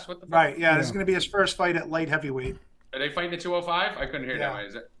weight class. What the fuck? Right, yeah. This is going to be his first fight at light heavyweight. Are they fighting at 205? I couldn't hear that way.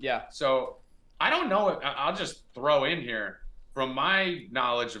 Is it? Yeah. So I don't know. I'll just throw in here. From my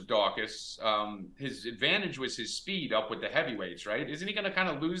knowledge of Dawkins, his advantage was his speed up with the heavyweights, right? Isn't he going to kind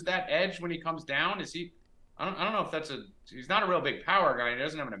of lose that edge when he comes down? Is he? I don't know if he's not a real big power guy. He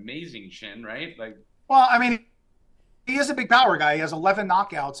doesn't have an amazing chin, right? Well, I mean, he is a big power guy. He has 11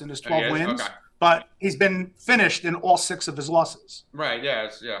 knockouts in his 12 wins, but he's been finished in all 6 of his losses. Right. Yeah.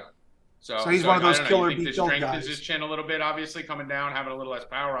 So he's one of those killer beat build guys. Strengthens his chin a little bit, obviously coming down, having a little less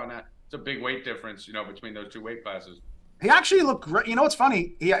power on that. It's a big weight difference, between those 2 weight classes. He actually looked great. What's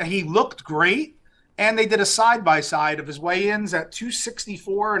funny? He looked great, and they did a side-by-side of his weigh-ins at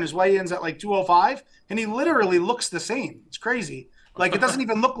 264 and his weigh-ins at 205, and he literally looks the same. It's crazy. It doesn't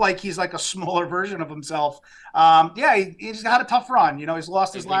even look like he's a smaller version of himself. He's had a tough run. He's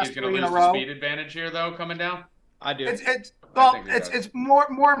lost his last 3 in a row. Speed advantage here, though, coming down? I do. It's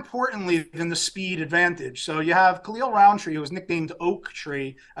more importantly than the speed advantage. So you have Khalil Roundtree, who was nicknamed Oak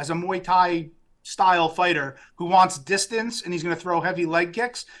Tree, as a Muay Thai style fighter who wants distance, and he's going to throw heavy leg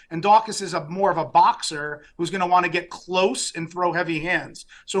kicks. And Dawkins is more of a boxer who's going to want to get close and throw heavy hands.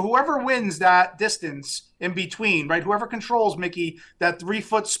 So whoever wins that distance in between, right? Whoever controls Mickey, that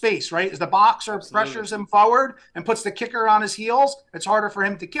 3-foot space, right? As the boxer pressures him forward and puts the kicker on his heels, it's harder for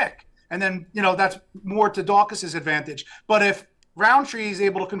him to kick. And then, that's more to Dawkins' advantage. But if Roundtree is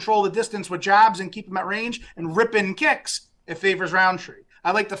able to control the distance with jabs and keep him at range and rip in kicks, it favors Roundtree.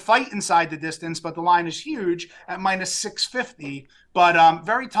 I like to fight inside the distance, but the line is huge at minus 650. But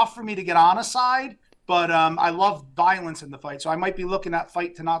very tough for me to get on a side. But I love violence in the fight, so I might be looking at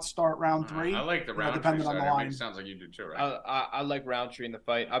fight to not start round 3. I like the Roundtree depending on the line. It sounds like you do too, right? I like Roundtree in the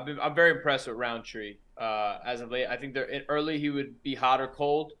fight. I'm very impressed with Roundtree as of late. I think early he would be hot or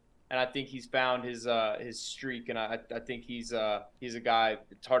cold, and I think he's found his streak, and I think he's a guy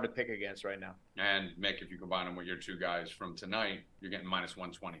it's hard to pick against right now. And Mick, if you combine him with your 2 guys from tonight, you're getting minus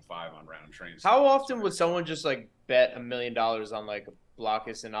 125 on Roundtree. How often would someone just bet $1 million on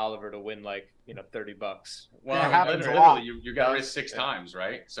Blockus and Oliver to win $30? Well, literally, you got to risk 6 times,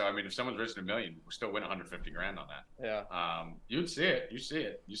 right? So I mean, if someone's risking $1 million, we're still winning 150 grand on that. Yeah. You'd see it. You see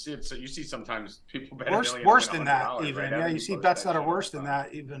it. So you see sometimes people bet worse than that even. Right? You see bets that are worse than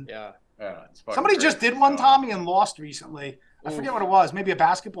that even. Yeah. Somebody just did one, Tommy, and lost recently. I forget what it was. Maybe a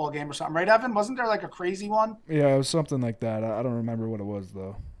basketball game or something, right, Evan? Wasn't there a crazy one? Yeah, it was something like that. I don't remember what it was,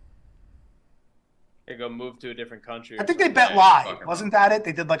 though. They go move to a different country. I think they bet live. Wasn't that it?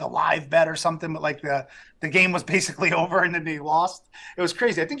 They did a live bet or something, but the game was basically over and then they lost. It was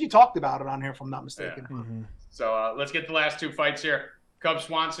crazy. I think you talked about it on here, if I'm not mistaken. Yeah. Mm-hmm. So let's get the last 2 fights here. Cub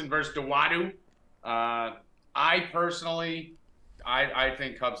Swanson versus Dawadu. I personally, I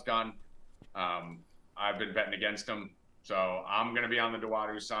think Cub's done. I've been betting against him. So I'm going to be on the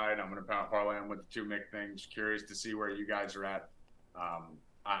Duadu side. I'm going to parlay him with the two Mick things. Curious to see where you guys are at.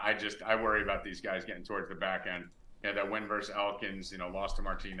 I worry about these guys getting towards the back end. Yeah, that win versus Elkins, lost to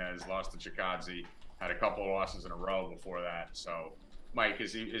Martinez, lost to Chikadze, had a couple of losses in a row before that. So, Mike,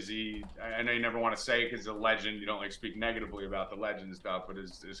 is he? I know you never want to say because he's a legend. You don't like speak negatively about the legend and stuff, but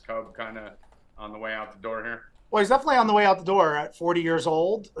is Cub kind of on the way out the door here? Well, he's definitely on the way out the door at 40 years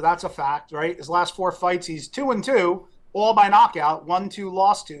old. That's a fact, right? His last 4 fights, he's 2-2, all by knockout. 1-2,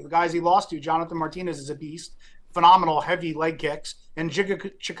 lost to. The guys he lost to, Jonathan Martinez is a beast. Phenomenal heavy leg kicks. And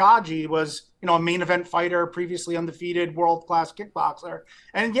Chikadze was, a main event fighter, previously undefeated, world-class kickboxer.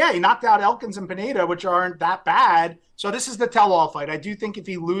 And yeah, he knocked out Elkins and Pineda, which aren't that bad. So this is the tell-all fight. I do think if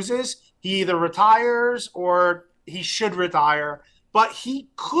he loses, he either retires or he should retire. But he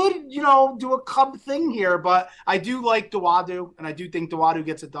could, do a Cub thing here. But I do like Duadu, and I do think Duadu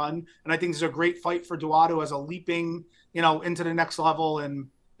gets it done. And I think this is a great fight for Duadu as a leaping, into the next level. And,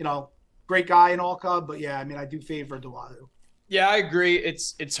 great guy in all Cub. But yeah, I do favor Duadu. Yeah, I agree.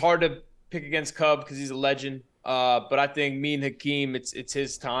 It's hard to pick against Cub because he's a legend. But I think Mean Hakeem, it's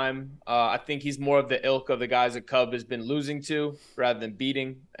his time. I think he's more of the ilk of the guys that Cub has been losing to rather than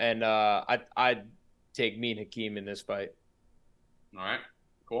beating. And I'd take Mean Hakeem in this fight. All right,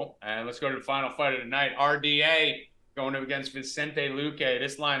 cool. And let's go to the final fight of the night. RDA going up against Vicente Luque.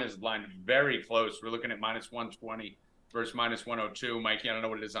 This line is lined very close. We're looking at -120 versus -102. Mikey, I don't know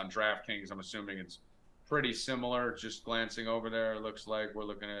what it is on DraftKings. I'm assuming it's pretty similar. Just glancing over there, it looks like we're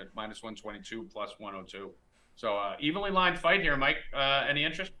looking at -122 plus 102. So evenly lined fight here, Mike. Any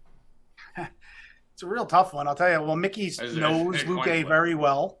interest? It's a real tough one. I'll tell you. Well, Mickey knows Luque very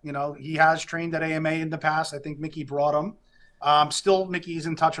well. He has trained at AMA in the past. I think Mickey brought him. Still, Mickey's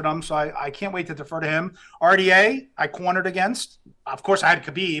in touch with him, so I can't wait to defer to him. RDA, I cornered against. Of course, I had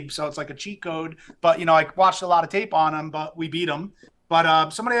Khabib, so it's like a cheat code. But, I watched a lot of tape on him, but we beat him.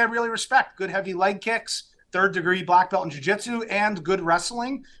 But somebody I really respect. Good heavy leg kicks, third-degree black belt in jiu-jitsu, and good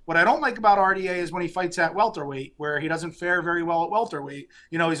wrestling. What I don't like about RDA is when he fights at welterweight, where he doesn't fare very well at welterweight.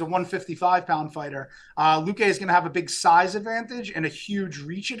 He's a 155-pound fighter. Luque is going to have a big size advantage and a huge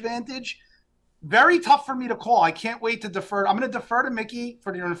reach advantage. Very tough for me to call. I can't wait to defer. I'm going to defer to Mickey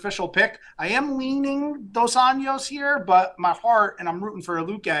for your official pick. I am leaning Dos Anjos here, but my heart, and I'm rooting for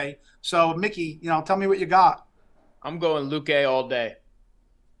Luque. So, Mickey, tell me what you got. I'm going Luque all day.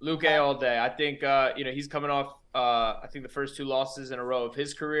 Luque all day. I think, he's coming off, I think, the first 2 losses in a row of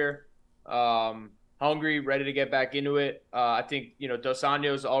his career. Hungry, ready to get back into it. I think, Dos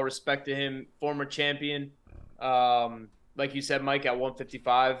Anjos, all respect to him, former champion. Like you said, Mike, at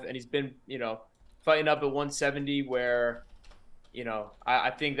 155. And he's been, fighting up at 170 where, I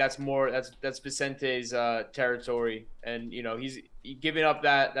think that's Vicente's territory. And, he's giving up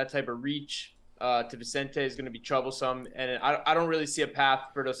that type of reach to Vicente is going to be troublesome. And I don't really see a path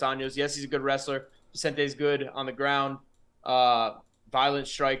for Dos Anjos. Yes, he's a good wrestler. Vicente's good on the ground, violent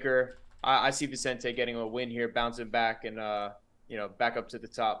striker. I see Vicente getting a win here, bouncing back and, back up to the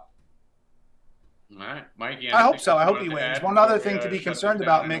top. All right, Mike. I hope so. I hope he wins. One other thing to be concerned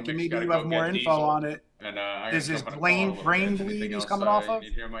about, Mick, and maybe you have more info on it, is his brain bleed he's coming off of.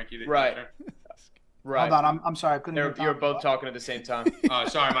 Right. Hold on. I'm sorry. I couldn't. You're both talking at the same time. Oh,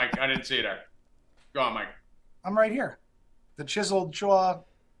 sorry, Mike. I didn't see you there. Go on, Mike. I'm right here. The chiseled jaw,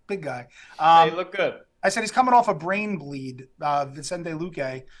 big guy. They look good. I said he's coming off a brain bleed, Vicente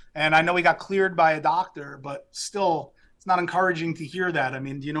Luque, and I know he got cleared by a doctor, but still, it's not encouraging to hear that.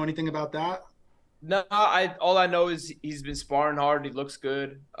 Do you know anything about that? No, all I know is he's been sparring hard. He looks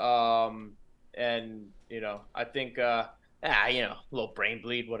good. And, I think, a little brain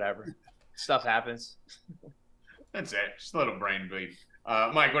bleed, whatever. Stuff happens. That's it. Just a little brain bleed.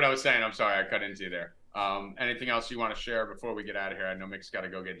 Mike, what I was saying, I'm sorry, I cut into you there. Anything else you want to share before we get out of here? I know Mick's got to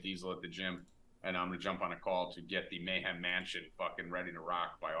go get Diesel at the gym, and I'm going to jump on a call to get the Mayhem Mansion fucking ready to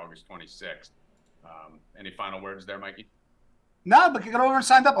rock by August 26th. Any final words there, Mikey? No, but get over and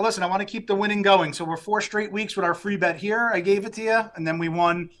signed up. Listen, I want to keep the winning going. So we're 4 straight weeks with our free bet here. I gave it to you, and then we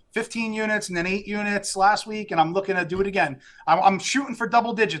won 15 units and then 8 units last week, and I'm looking to do it again. I'm shooting for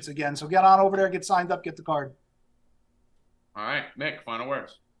double digits again. So get on over there, get signed up, get the card. All right, Mick, final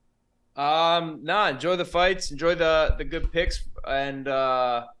words. Enjoy the fights, enjoy the good picks, and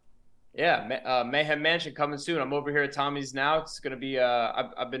Mayhem Mansion coming soon. I'm over here at Tommy's now. It's gonna be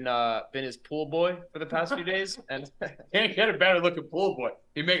I've been his pool boy for the past few days, and can't get a better looking pool boy.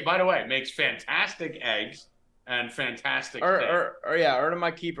 He makes fantastic eggs and fantastic earning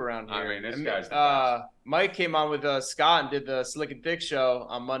my keep around here. This guy's the best. Mike came on with Scott and did the Slick and Thick show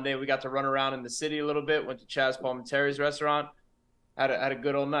on Monday. We got to run around in the city a little bit. Went to Chaz Palminteri's restaurant. Had a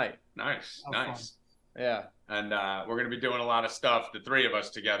good old night. Nice. Yeah. And we're going to be doing a lot of stuff, the three of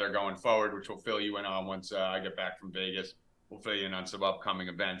us together going forward, which we'll fill you in on once I get back from Vegas. We'll fill you in on some upcoming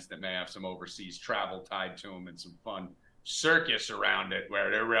events that may have some overseas travel tied to them and some fun circus around it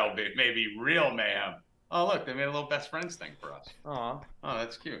where they're maybe real mayhem. Oh, look, they made a little best friends thing for us. Aw. Oh,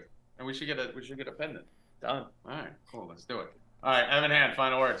 that's cute. And we should get a pendant. Done. All right, cool. Let's do it. All right, Evan Hand,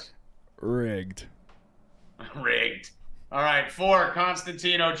 final words. Rigged. Rigged. All right, for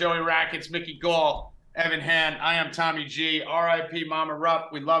Constantino, Joey Rackets, Mickey Gall, Evan Hand, I am Tommy G. R.I.P. Mama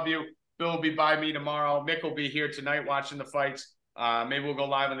Rupp. We love you. Bill will be by me tomorrow. Mick will be here tonight watching the fights. Maybe we'll go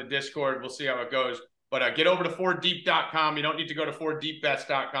live on the Discord. We'll see how it goes. But get over to 4deep.com. You don't need to go to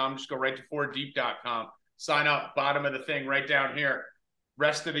 4deepbets.com. Just go right to 4deep.com. Sign up, bottom of the thing right down here.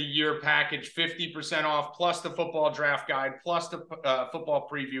 Rest of the year package, 50% off, plus the football draft guide, plus the football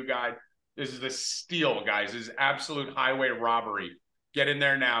preview guide. This is the steal, guys. This is absolute highway robbery. Get in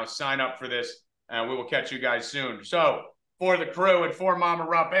there now. Sign up for this, and we will catch you guys soon. So, for the crew and for Mama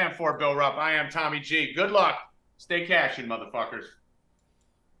Rupp and for Bill Rupp, I am Tommy G. Good luck. Stay cashing, motherfuckers.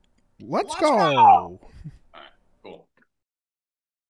 Let's go.